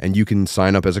 and you can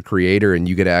sign up as a creator and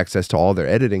you get access to all their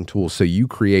editing tools. So you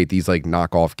create these like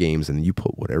knockoff games and you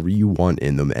put whatever you want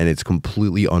in them, and it's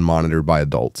completely unmonitored by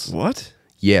adults. What?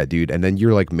 Yeah, dude. And then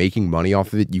you're like making money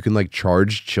off of it. You can like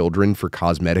charge children for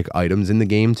cosmetic items in the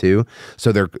game too.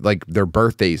 So they're like their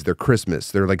birthdays, their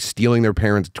Christmas, they're like stealing their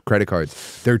parents' credit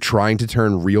cards. They're trying to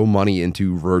turn real money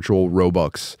into virtual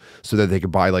Robux so that they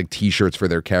could buy like t-shirts for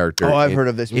their character. Oh, I've heard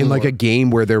of this in like before. a game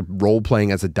where they're role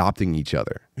playing as adopting each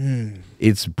other.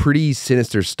 It's pretty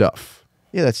sinister stuff.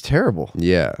 Yeah, that's terrible.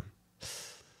 Yeah.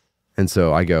 And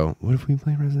so I go, what if we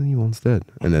play Resident Evil instead?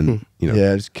 And then, you know,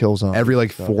 Yeah, it just kills on every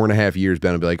like 4.5 years,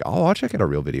 Ben will be like, oh, I'll check out our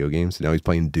real video games. So now he's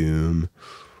playing Doom,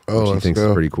 which he thinks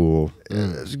is pretty cool.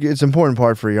 It's an important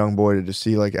part for a young boy to just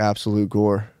see like absolute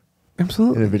gore in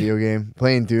Absolutely. a video game.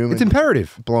 Playing Doom It's and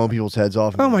imperative. blowing people's heads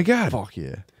off. Oh my God. Fuck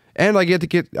yeah. And I get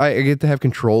to have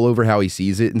control over how he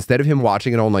sees it instead of him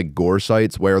watching it on like gore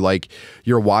sites where like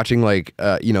you're watching like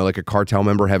like a cartel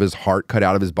member have his heart cut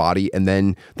out of his body, and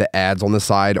then the ads on the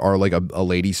side are like a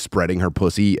lady spreading her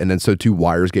pussy, and then so two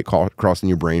wires get crossed in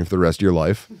your brain for the rest of your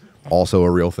life. Also a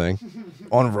real thing.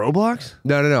 On Roblox?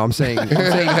 No. I'm saying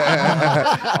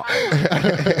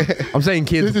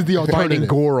kids This is the finding alternative.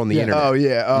 gore on the internet. Oh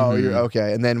yeah. Oh, you're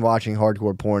okay. And then watching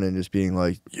hardcore porn and just being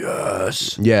like,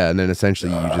 yes. Yeah, and then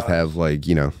essentially you just have like,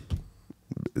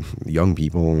 young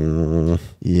people.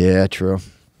 Yeah, true.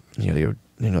 You gotta go.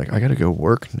 You're like, I gotta go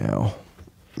work now.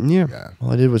 Yeah.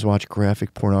 All I did was watch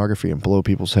graphic pornography and blow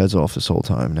people's heads off this whole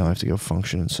time. Now I have to go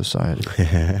function in society.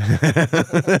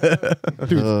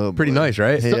 Pretty nice,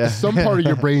 right? Yeah. Some part of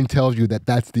your brain tells you that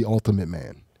that's the ultimate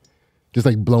man. Just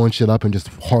like blowing shit up and just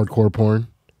hardcore porn.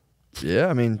 Yeah,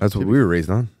 I mean, That's what we were raised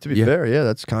on. to be fair, yeah,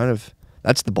 that's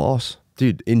the boss.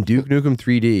 Dude, in Duke Nukem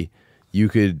 3D, you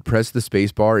could press the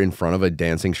space bar in front of a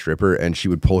dancing stripper and she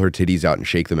would pull her titties out and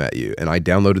shake them at you. And I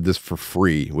downloaded this for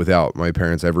free without my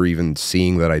parents ever even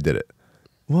seeing that I did it.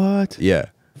 What? Yeah.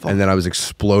 And then I was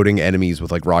exploding enemies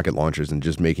with like rocket launchers and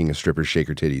just making a stripper shake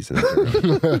her titties. And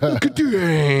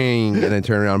then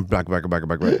turn around, back, and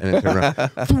then turn around.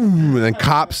 Boom, and then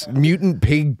cops, mutant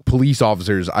pig police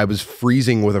officers, I was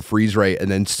freezing with a freeze ray and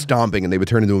then stomping, and they would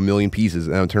turn into a million pieces.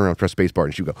 And I would turn around, press spacebar,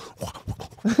 and she would go.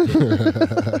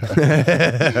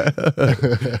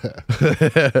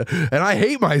 And I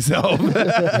hate myself.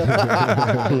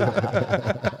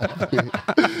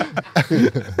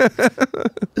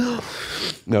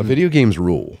 No, video games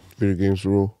rule. Video games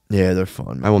rule. Yeah, they're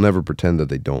fun. I will never pretend that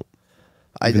they don't.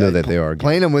 Even though that they are.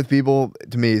 Playing them with people,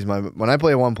 to me, is when I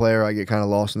play one player, I get kind of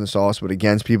lost in the sauce, but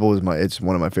against people it's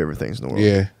one of my favorite things in the world.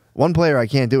 Yeah. One player, I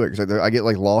can't do it because I get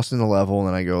like lost in the level and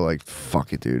then I go like,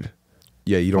 fuck it, dude.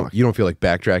 Yeah, you don't feel like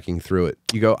backtracking through it.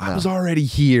 You go, I was already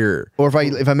here. Or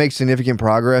if I make significant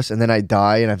progress and then I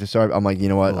die and I have to start, I'm like, you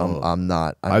know what? I'm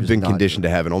not. I've been conditioned to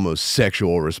have an almost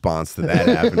sexual response to that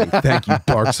happening. Thank you,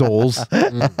 Dark Souls.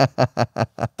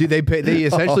 Dude, they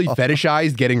essentially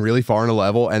fetishized getting really far in a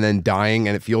level and then dying,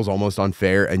 and it feels almost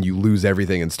unfair, and you lose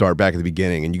everything and start back at the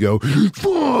beginning, and you go,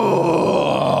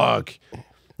 fuck.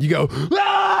 You go,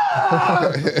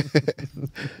 ah!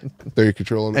 Throw your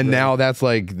control on the And ground. now that's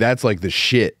like the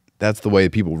shit. That's the way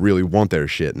people really want their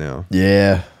shit now.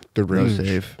 Yeah. The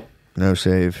range. No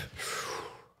save.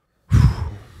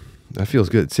 That feels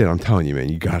good. Sid, I'm telling you, man,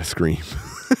 you gotta scream.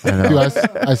 I know. Dude,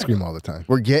 I scream all the time.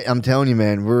 I'm telling you,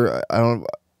 man,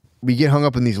 we get hung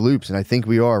up in these loops, and I think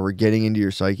we're getting into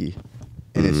your psyche.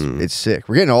 And it's sick.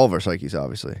 We're getting all of our psyches,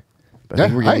 obviously. But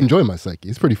I enjoy my psyche.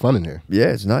 It's pretty fun in here. Yeah,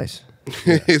 it's nice.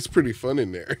 It's pretty fun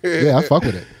in there. Yeah, I fuck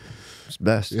with it. It's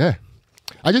best. Yeah.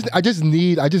 I just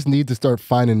need to start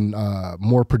finding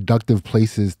more productive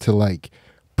places to like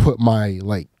put my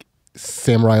like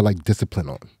samurai like discipline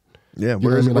on. Yeah,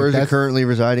 where is it currently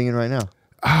residing in right now?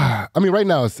 I mean, right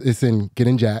now it's in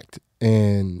getting jacked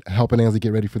and helping Ansley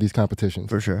get ready for these competitions.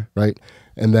 For sure. Right?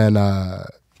 And then,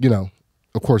 you know,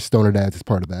 of course, Stoner Dads is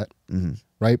part of that.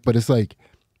 Right? But it's like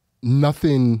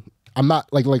nothing, I'm not,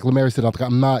 like Lemaire said,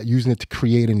 I'm not using it to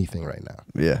create anything right now.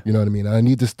 Yeah. You know what I mean? And I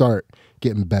need to start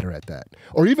getting better at that.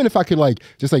 Or even if I could like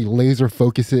just like laser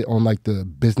focus it on like the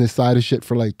business side of shit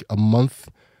for like a month,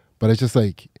 but it's just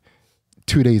like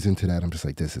 2 days into that, I'm just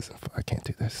like, I can't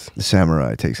do this. The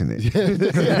samurai takes a knee. Yeah,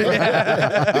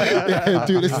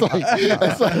 dude, it's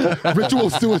like ritual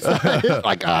suicide. It's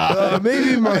like,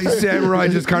 maybe my samurai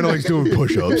just kind of likes doing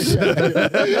push-ups.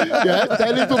 Yeah,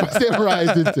 that is what my samurai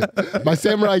is into. My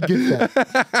samurai gets that.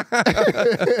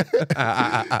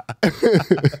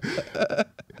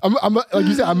 I'm like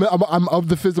you said, I'm of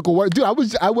the physical work, dude. I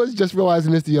was just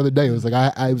realizing this the other day. It was like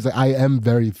I am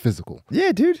very physical.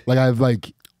 Yeah, dude. Like I've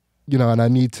like, you know, and I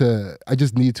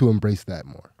just need to embrace that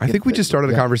more. I think we just started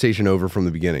a conversation over from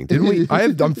the beginning, didn't we?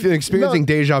 I'm experiencing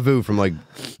deja vu from like.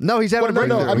 No, he's having a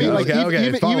breakthrough. I mean, like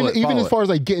even as far as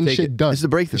like getting shit done, it's the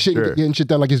breakthrough. Getting shit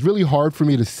done. Like it's really hard for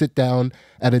me to sit down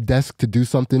at a desk to do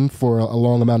something for a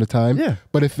long amount of time. Yeah.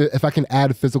 But if I can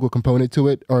add a physical component to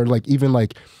it, or like even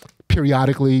like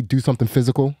periodically do something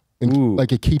physical, and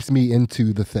like it keeps me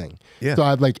into the thing. Yeah.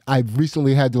 So I've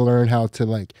recently had to learn how to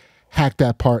like hack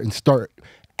that part and start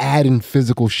adding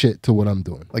physical shit to what I'm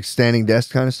doing. Like standing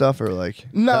desk kind of stuff, or like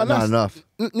not enough.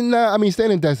 Nah, I mean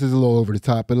standing desk is a little over the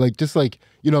top, but like just like,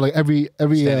 you know, like every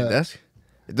standing desk.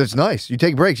 That's nice. You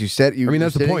take breaks. I mean,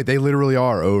 that's the point. They literally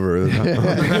are over.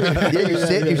 Yeah, you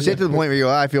sit to the point where you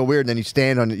go, I feel weird, and then you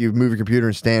stand on it. You move your computer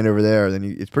and stand over there. Then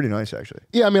it's pretty nice, actually.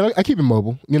 Yeah, I mean, I keep it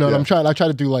mobile. You know, and I try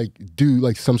to do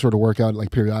like some sort of workout like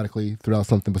periodically throughout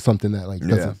something, but something that like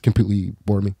doesn't completely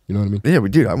bore me. You know what I mean? Yeah, we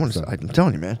do. I'm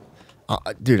telling you, man.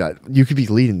 Dude, you could be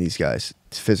leading these guys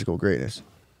to physical greatness.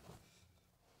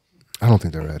 I don't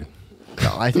think they're ready.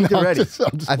 No, I think they're ready.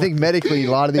 I think medically,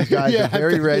 a lot of these guys are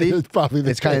very ready.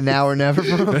 It's kind of now or never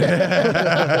for them.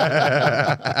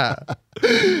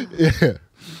 Yeah.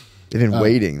 They've been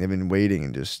waiting. They've been waiting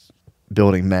and just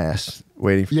building mass,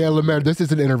 waiting for. Yeah, Lemaire, this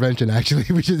is an intervention, actually.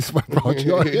 We just brought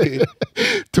you on here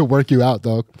to work you out,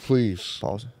 dog. Please.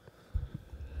 Pause.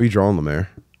 Are you drawing, Lemaire?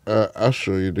 I'll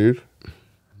show you, dude.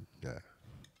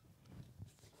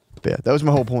 Yeah, that was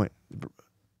my whole point. You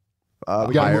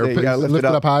gotta lift it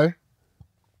up higher.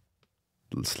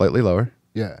 Slightly lower.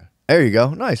 Yeah. There you go.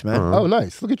 Nice, man. Oh,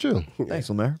 nice. Look at you. Thanks,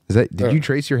 Lemaire. Is that? Did you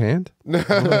trace your hand? No. Have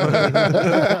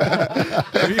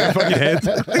you got fucking hands?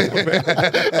 What the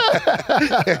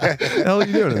hell are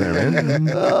you doing in there, man?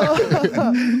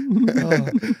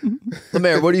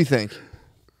 Lemaire, what do you think?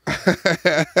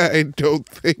 I don't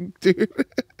think, dude.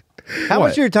 How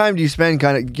much of your time do you spend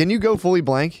can you go fully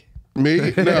blank?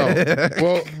 Me? No.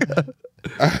 Well,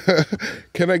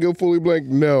 can I go fully blank?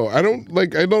 No. I don't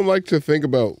like to think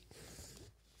about.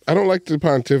 I don't like to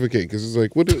pontificate because it's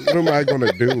like, what am I going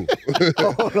to do?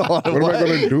 What am I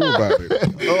going to do about it?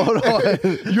 Hold on.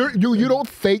 You don't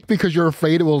fake because you're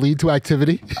afraid it will lead to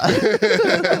activity? Yeah.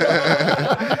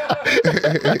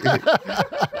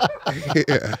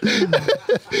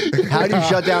 How do you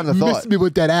shut down the thought? Miss me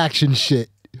with that action shit.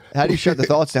 How do you shut the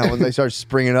thoughts down when they start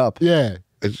springing up? Yeah.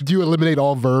 Do you eliminate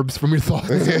all verbs from your thoughts?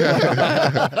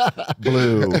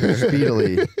 Blue,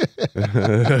 speedily.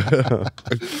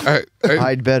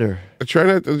 Hide better. I try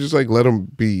not to just like let them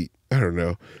be. I don't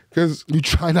know, because you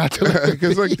try not to.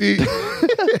 Because like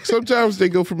sometimes they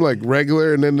go from like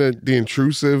regular and then the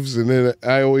intrusives, and then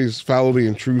I always follow the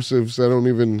intrusives. I don't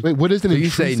even. Wait, what is an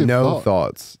intrusive You say no thought?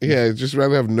 thoughts. Yeah, I'd just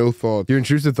rather have no thoughts. Your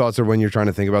intrusive thoughts are when you're trying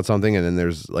to think about something, and then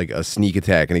there's like a sneak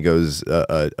attack, and it goes,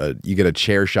 you get a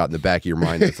chair shot in the back of your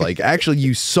mind. That's like, actually,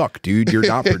 you suck, dude. You're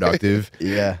not productive.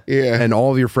 Yeah. Yeah. And all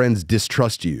of your friends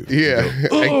distrust you. Yeah.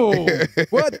 Oh,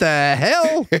 what the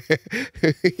hell?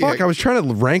 Fuck, I was trying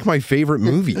to rank my favorite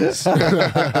movies. And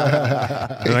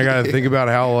I got to think about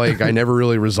how like I never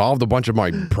really resolved a bunch of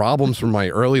my problems from my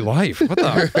early life. What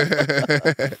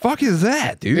the fuck is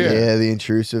that, dude? Yeah, the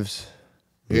intrusives.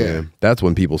 Yeah. That's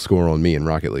when people score on me in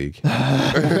Rocket League.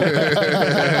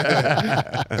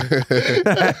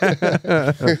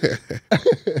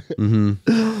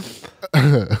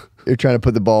 You're trying to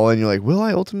put the ball in. You're like, will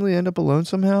I ultimately end up alone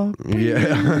somehow? Yeah.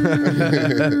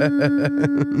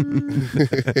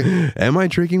 Am I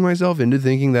tricking myself into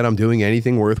thinking that I'm doing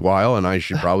anything worthwhile and I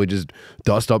should probably just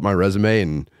dust up my resume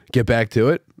and get back to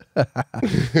it?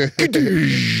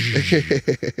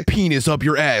 Penis up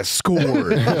your ass,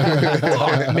 scored.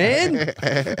 Fuck, man.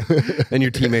 And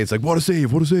your teammate's like, what a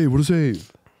save, what a save, what a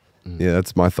save. Yeah,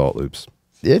 that's my thought loops.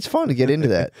 It's fun to get into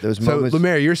that. Those So, moments.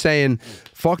 Lemaire, you're saying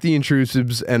fuck the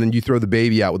intrusives and then you throw the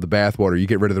baby out with the bathwater. You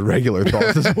get rid of the regular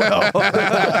thoughts as well.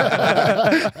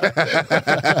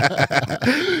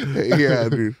 Yeah,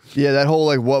 dude. Yeah, that whole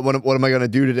like what am I gonna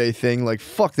do today thing, like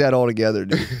fuck that altogether,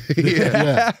 dude.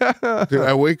 Yeah. Dude,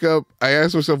 I wake up, I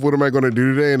ask myself, what am I going to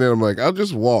do today? And then I'm like, I'll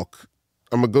just walk.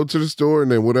 I'm going to go to the store, and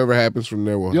then whatever happens from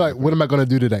there will You're happen. like, what am I going to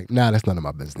do today? Nah, that's none of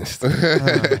my business.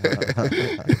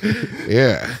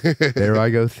 Yeah. There I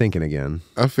go thinking again.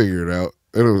 I'll figure it out.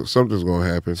 Something's going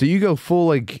to happen. So you go full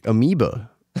like amoeba.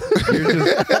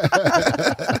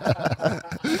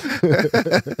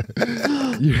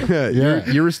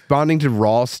 You're responding to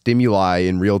raw stimuli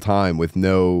in real time with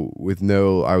no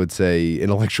I would say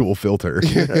intellectual filter.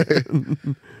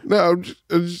 No, I'm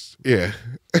just yeah.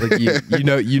 Like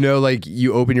you know, like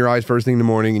you open your eyes first thing in the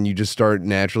morning and you just start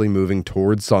naturally moving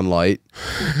towards sunlight.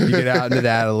 You get out into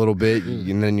that a little bit,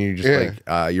 and then you just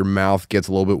like your mouth gets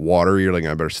a little bit watery. You're like,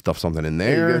 I better stuff something in You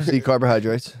there. go see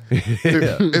carbohydrates.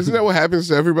 Isn't that what happens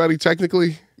to everybody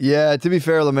technically? Yeah, to be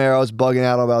fair, Lemaire, I was bugging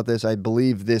out about this, I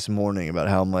believe, this morning about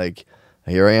how I'm like,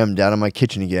 here I am down in my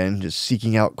kitchen again, just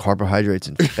seeking out carbohydrates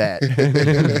and fat.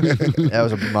 That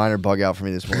was a minor bug out for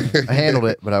me this morning. I handled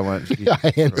it, but I went.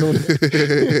 I handled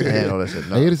it. I handled it. I said,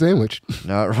 no, I ate a sandwich.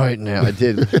 not right now. I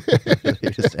did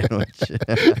eat a sandwich.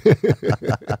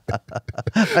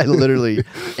 I literally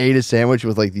ate a sandwich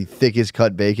with like the thickest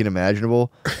cut bacon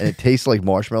imaginable, and it tastes like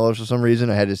marshmallows for some reason.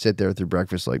 I had to sit there through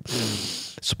breakfast like,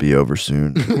 this will be over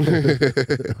soon.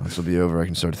 This will be over. I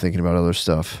can start thinking about other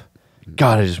stuff.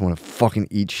 God, I just want to fucking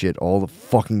eat shit all the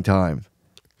fucking time.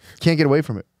 Can't get away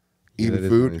from it. Eating that is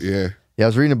food, nice. yeah. Yeah, I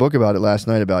was reading a book about it last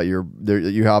night about you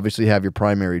obviously have your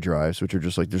primary drives, which are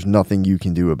just like there's nothing you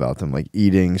can do about them, like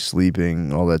eating,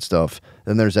 sleeping, all that stuff.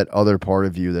 Then there's that other part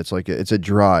of you that's like it's a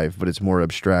drive, but it's more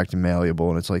abstract and malleable,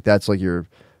 and it's like that's like your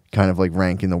kind of like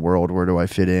rank in the world. Where do I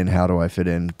fit in? How do I fit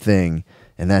in? Thing,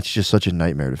 and that's just such a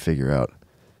nightmare to figure out.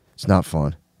 It's not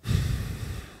fun.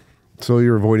 So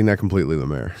you're avoiding that completely,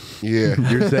 Lemaire. Yeah.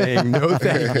 You're saying no,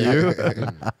 thank you.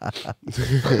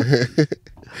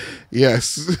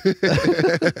 Yes.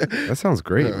 That sounds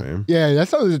great, man. Yeah, that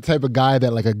sounds like the type of guy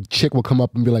that like a chick will come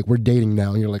up and be like, we're dating now.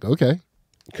 And you're like, okay.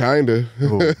 Kinda.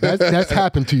 That's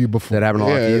happened to you before. That happened a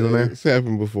lot to you, Lemaire. It's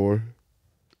happened before.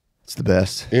 It's the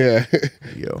best. Yeah. There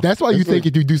you go. That's why you think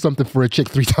if you do something for a chick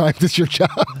 3 times, it's your job.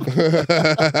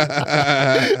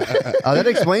 That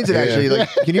explains it actually. Like,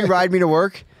 can you ride me to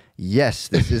work? Yes,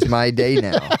 this is my day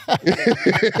now.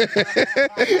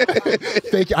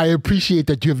 Thank you. I appreciate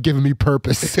that you have given me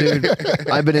purpose. Dude,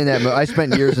 I've been in that mode. I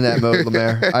spent years in that mode,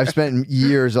 Lemaire. I've spent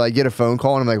years. I get a phone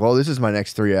call and I'm like, well, this is my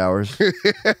next 3 hours.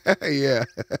 Yeah.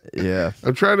 Yeah.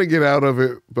 I'm trying to get out of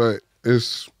it, but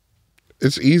it's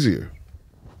easier.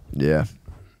 Yeah.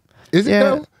 Is it Yeah.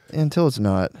 though? Until it's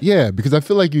not. Yeah, because I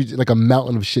feel like you like a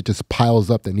mountain of shit just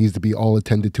piles up that needs to be all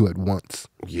attended to at once.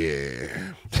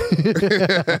 Yeah.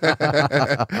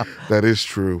 That is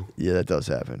true. Yeah, that does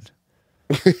happen.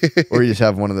 Or you just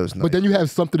have one of those nights. But then you have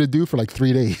something to do for like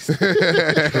 3 days.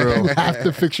 You have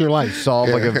to fix your life. Solve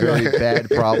like a very bad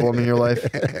problem in your life.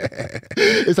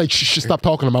 It's like, stop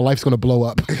talking or my life's going to blow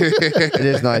up. It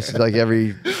is nice. It's like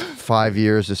every 5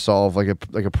 years to solve like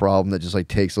a problem that just like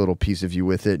takes a little piece of you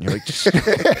with it, and you're like, just,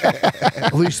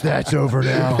 at least that's over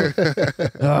now.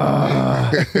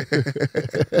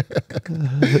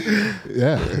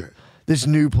 Yeah. This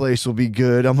new place will be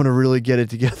good. I'm gonna really get it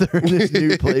together in this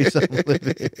new place I'm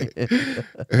living in.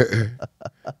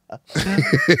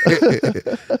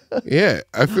 Yeah,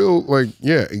 I feel like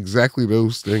exactly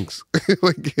those things.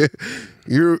 Like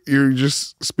you're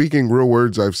just speaking real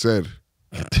words I've said.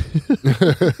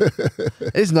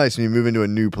 It's nice when you move into a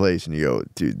new place and you go,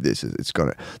 dude, it's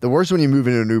gonna. The worst when you move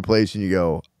into a new place and you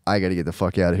go, I got to get the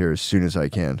fuck out of here as soon as I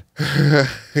can.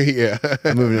 Yeah.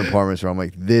 I'm moving to apartments where I'm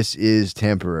like, this is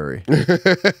temporary.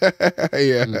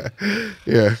 Yeah.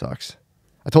 Yeah. Sucks.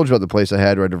 I told you about the place I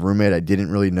had where I had a roommate I didn't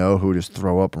really know who would just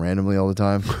throw up randomly all the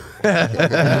time.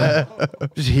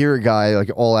 Just hear a guy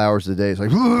like all hours of the day. It's like,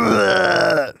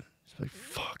 it's like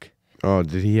fuck. Oh,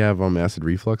 did he have acid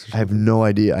reflux? Or I have no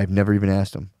idea. I've never even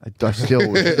asked him. We're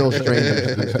still strangers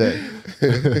to this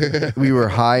day. We were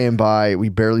high and by. We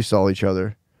barely saw each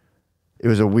other. It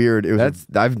was a weird.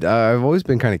 I've always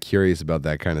been kind of curious about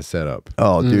that kind of setup.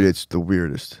 Oh, dude, it's the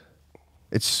weirdest.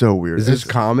 It's so weird. Is this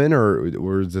common or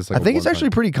is this like? I think it's actually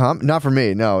pretty common. Not for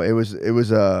me. No, it was.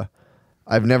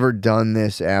 I've never done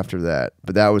this after that,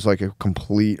 but that was like a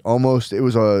complete. Almost. It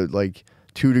was a like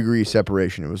 2-degree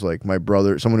separation. It was like my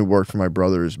brother, someone who worked for my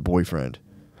brother's boyfriend,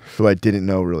 who I didn't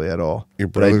know really at all. Your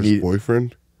brother's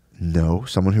boyfriend? No,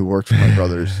 someone who worked for my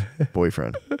brother's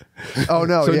boyfriend. Oh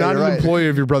no, so yeah, not you're an right. employee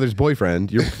of your brother's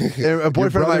boyfriend. You're A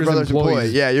boyfriend of my brother's employee.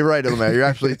 employees. Yeah, you're right, Lemaire. You're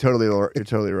actually totally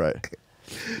right.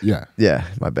 Yeah. Yeah,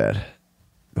 my bad.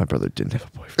 My brother didn't have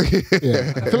a boyfriend.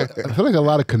 Yeah. I feel like a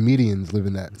lot of comedians live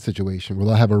in that situation where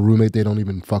they'll have a roommate they don't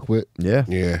even fuck with. Yeah.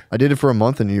 Yeah. I did it for a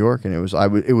month in New York, and it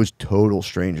was total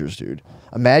strangers, dude.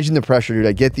 Imagine the pressure, dude.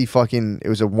 I get the fucking. It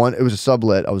was a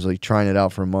sublet. I was like trying it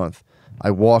out for a month. I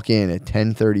walk in at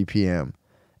 10:30 p.m.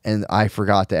 and I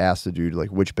forgot to ask the dude like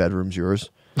which bedroom's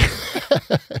yours. So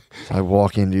I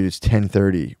walk in, dude. It's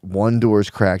 10:30. One door's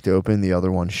cracked open, the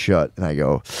other one's shut, and I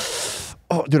go.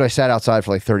 Oh, dude, I sat outside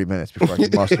for like 30 minutes before I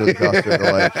could muster the gusto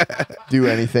to like do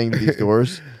anything to these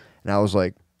doors. And I was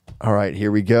like, all right,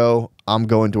 here we go. I'm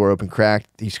going door open cracked.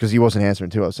 Because he wasn't answering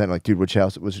too. I was saying like, dude, which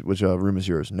room is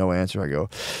yours? No answer. I go,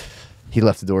 he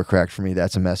left the door cracked for me.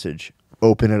 That's a message.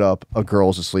 Open it up. A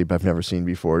girl's asleep I've never seen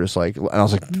before. Just like, and I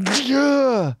was like,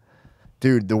 yeah.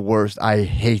 Dude, the worst. I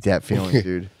hate that feeling,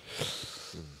 dude.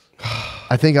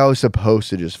 I think I was supposed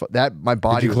to just, my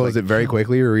body Did you close it very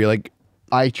quickly or were you like,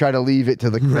 I try to leave it to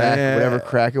the crack, whatever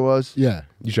crack it was. Yeah.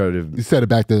 you tried to You set it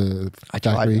back to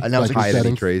factory. and I was like, your hide any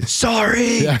settings. trace?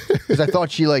 Sorry, because I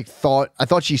thought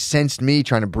she sensed me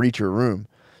trying to breach her room.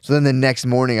 So then the next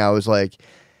morning I was like,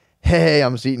 "Hey,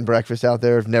 I'm just eating breakfast out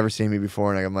there. I've never seen me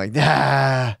before," and I'm like,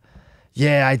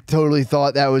 yeah, I totally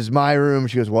thought that was my room.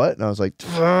 She goes, "What?" And I was like,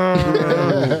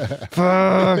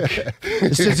 fuck.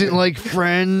 This isn't like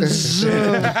Friends.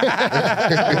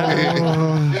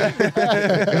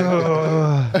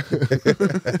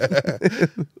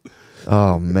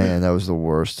 Oh man, that was the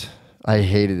worst. I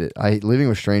hated it. Living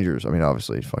with strangers. I mean,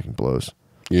 obviously, it fucking blows.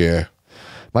 Yeah.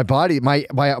 My body, my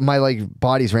like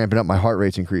body's ramping up. My heart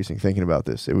rate's increasing. Thinking about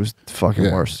this, it was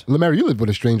fucking worse. Lemaire, you lived with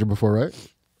a stranger before, right?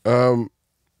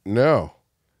 No.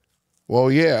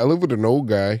 Well, yeah, I live with an old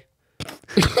guy.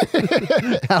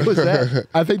 How was that?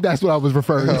 I think that's what I was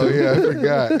referring Oh to. yeah, I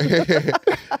forgot.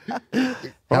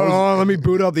 Hold on, let me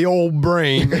boot up the old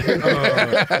brain. How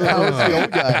was the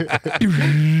old guy?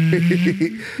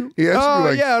 He asked me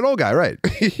like, yeah, an old guy, right?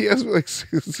 he asked me like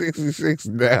 66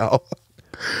 now.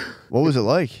 What was it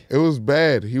like? It was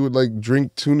bad. He would like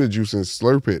drink tuna juice and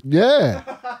slurp it. Yeah.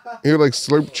 He would like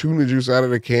slurp tuna juice out of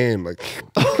the can. Like,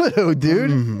 Oh,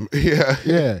 dude, yeah.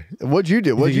 Yeah. what'd you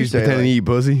do? What'd you say? Pretending to eat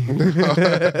pussy?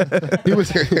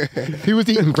 He was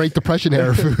eating Great Depression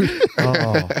era food.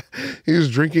 Oh. He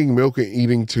was drinking milk and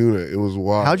eating tuna. It was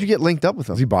wild. How'd you get linked up with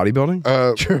him? Is he bodybuilding?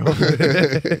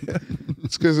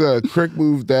 It's because Crick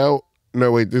moved out.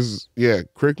 No, wait,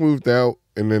 Crick moved out,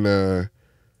 and then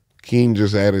Keen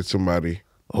just added somebody.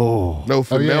 Oh, No,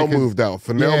 Fennell 'cause- moved out.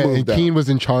 Fennell moved and out. Keen was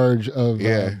in charge of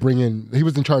Yeah. he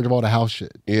was in charge of all the house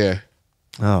shit. Yeah.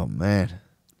 oh man.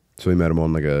 So we met him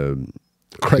on like a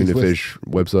Craigslist. tuna fish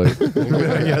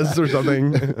website, I guess, or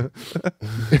something.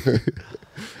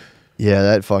 Yeah,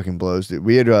 that fucking blows, dude.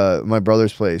 We had my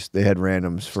brother's place. They had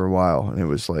randoms for a while, and it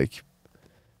was like,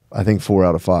 I think 4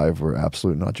 out of 5 were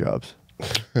absolute nut jobs.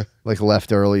 Like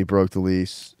left early, broke the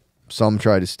lease. Some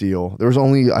tried to steal. There was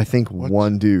only, I think,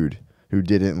 one dude who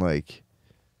didn't like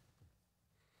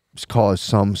cause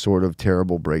some sort of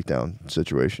terrible breakdown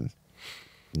situation.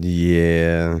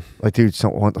 Yeah. Like, dude,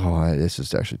 this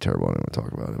is actually terrible. I don't want to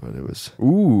talk about it, but it was.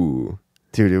 Ooh.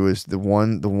 Dude, it was the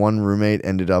one roommate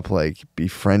ended up like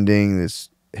befriending this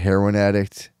heroin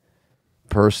addict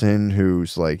person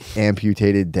whose like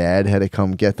amputated dad had to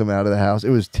come get them out of the house. It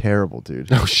was terrible,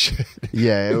 dude. Oh shit.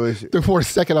 Yeah, it was. For a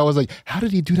second, I was like, "How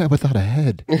did he do that without a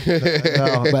head?"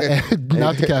 No, But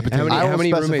not decapitated. How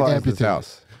many will specify roommates is this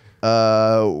house?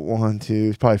 1,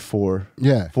 2, probably 4.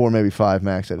 Yeah. 4, maybe 5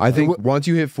 max. I think once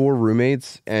you hit 4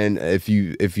 roommates, and if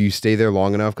you stay there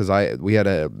long enough, because we had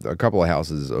a couple of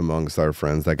houses amongst our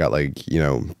friends that got like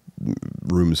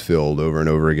rooms filled over and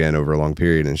over again over a long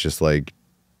period, and it's just like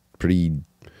pretty,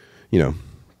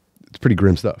 it's pretty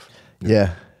grim stuff.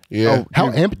 Yeah. Yeah. How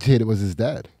amputated was his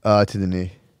dad? To the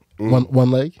knee.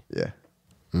 One leg? Yeah.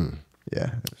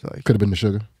 Yeah. It was like Could have been the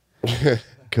sugar.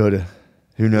 coulda.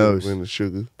 Who knows? When the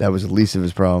sugar. That was the least of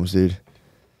his problems, dude.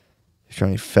 He's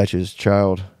trying to fetch his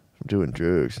child from doing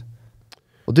drugs.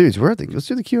 Well, dudes, let's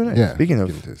do the Q&A. Yeah. Speaking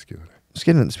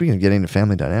of getting into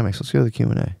family dynamics, let's go to the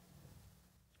Q&A.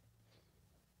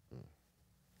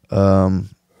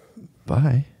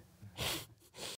 Bye.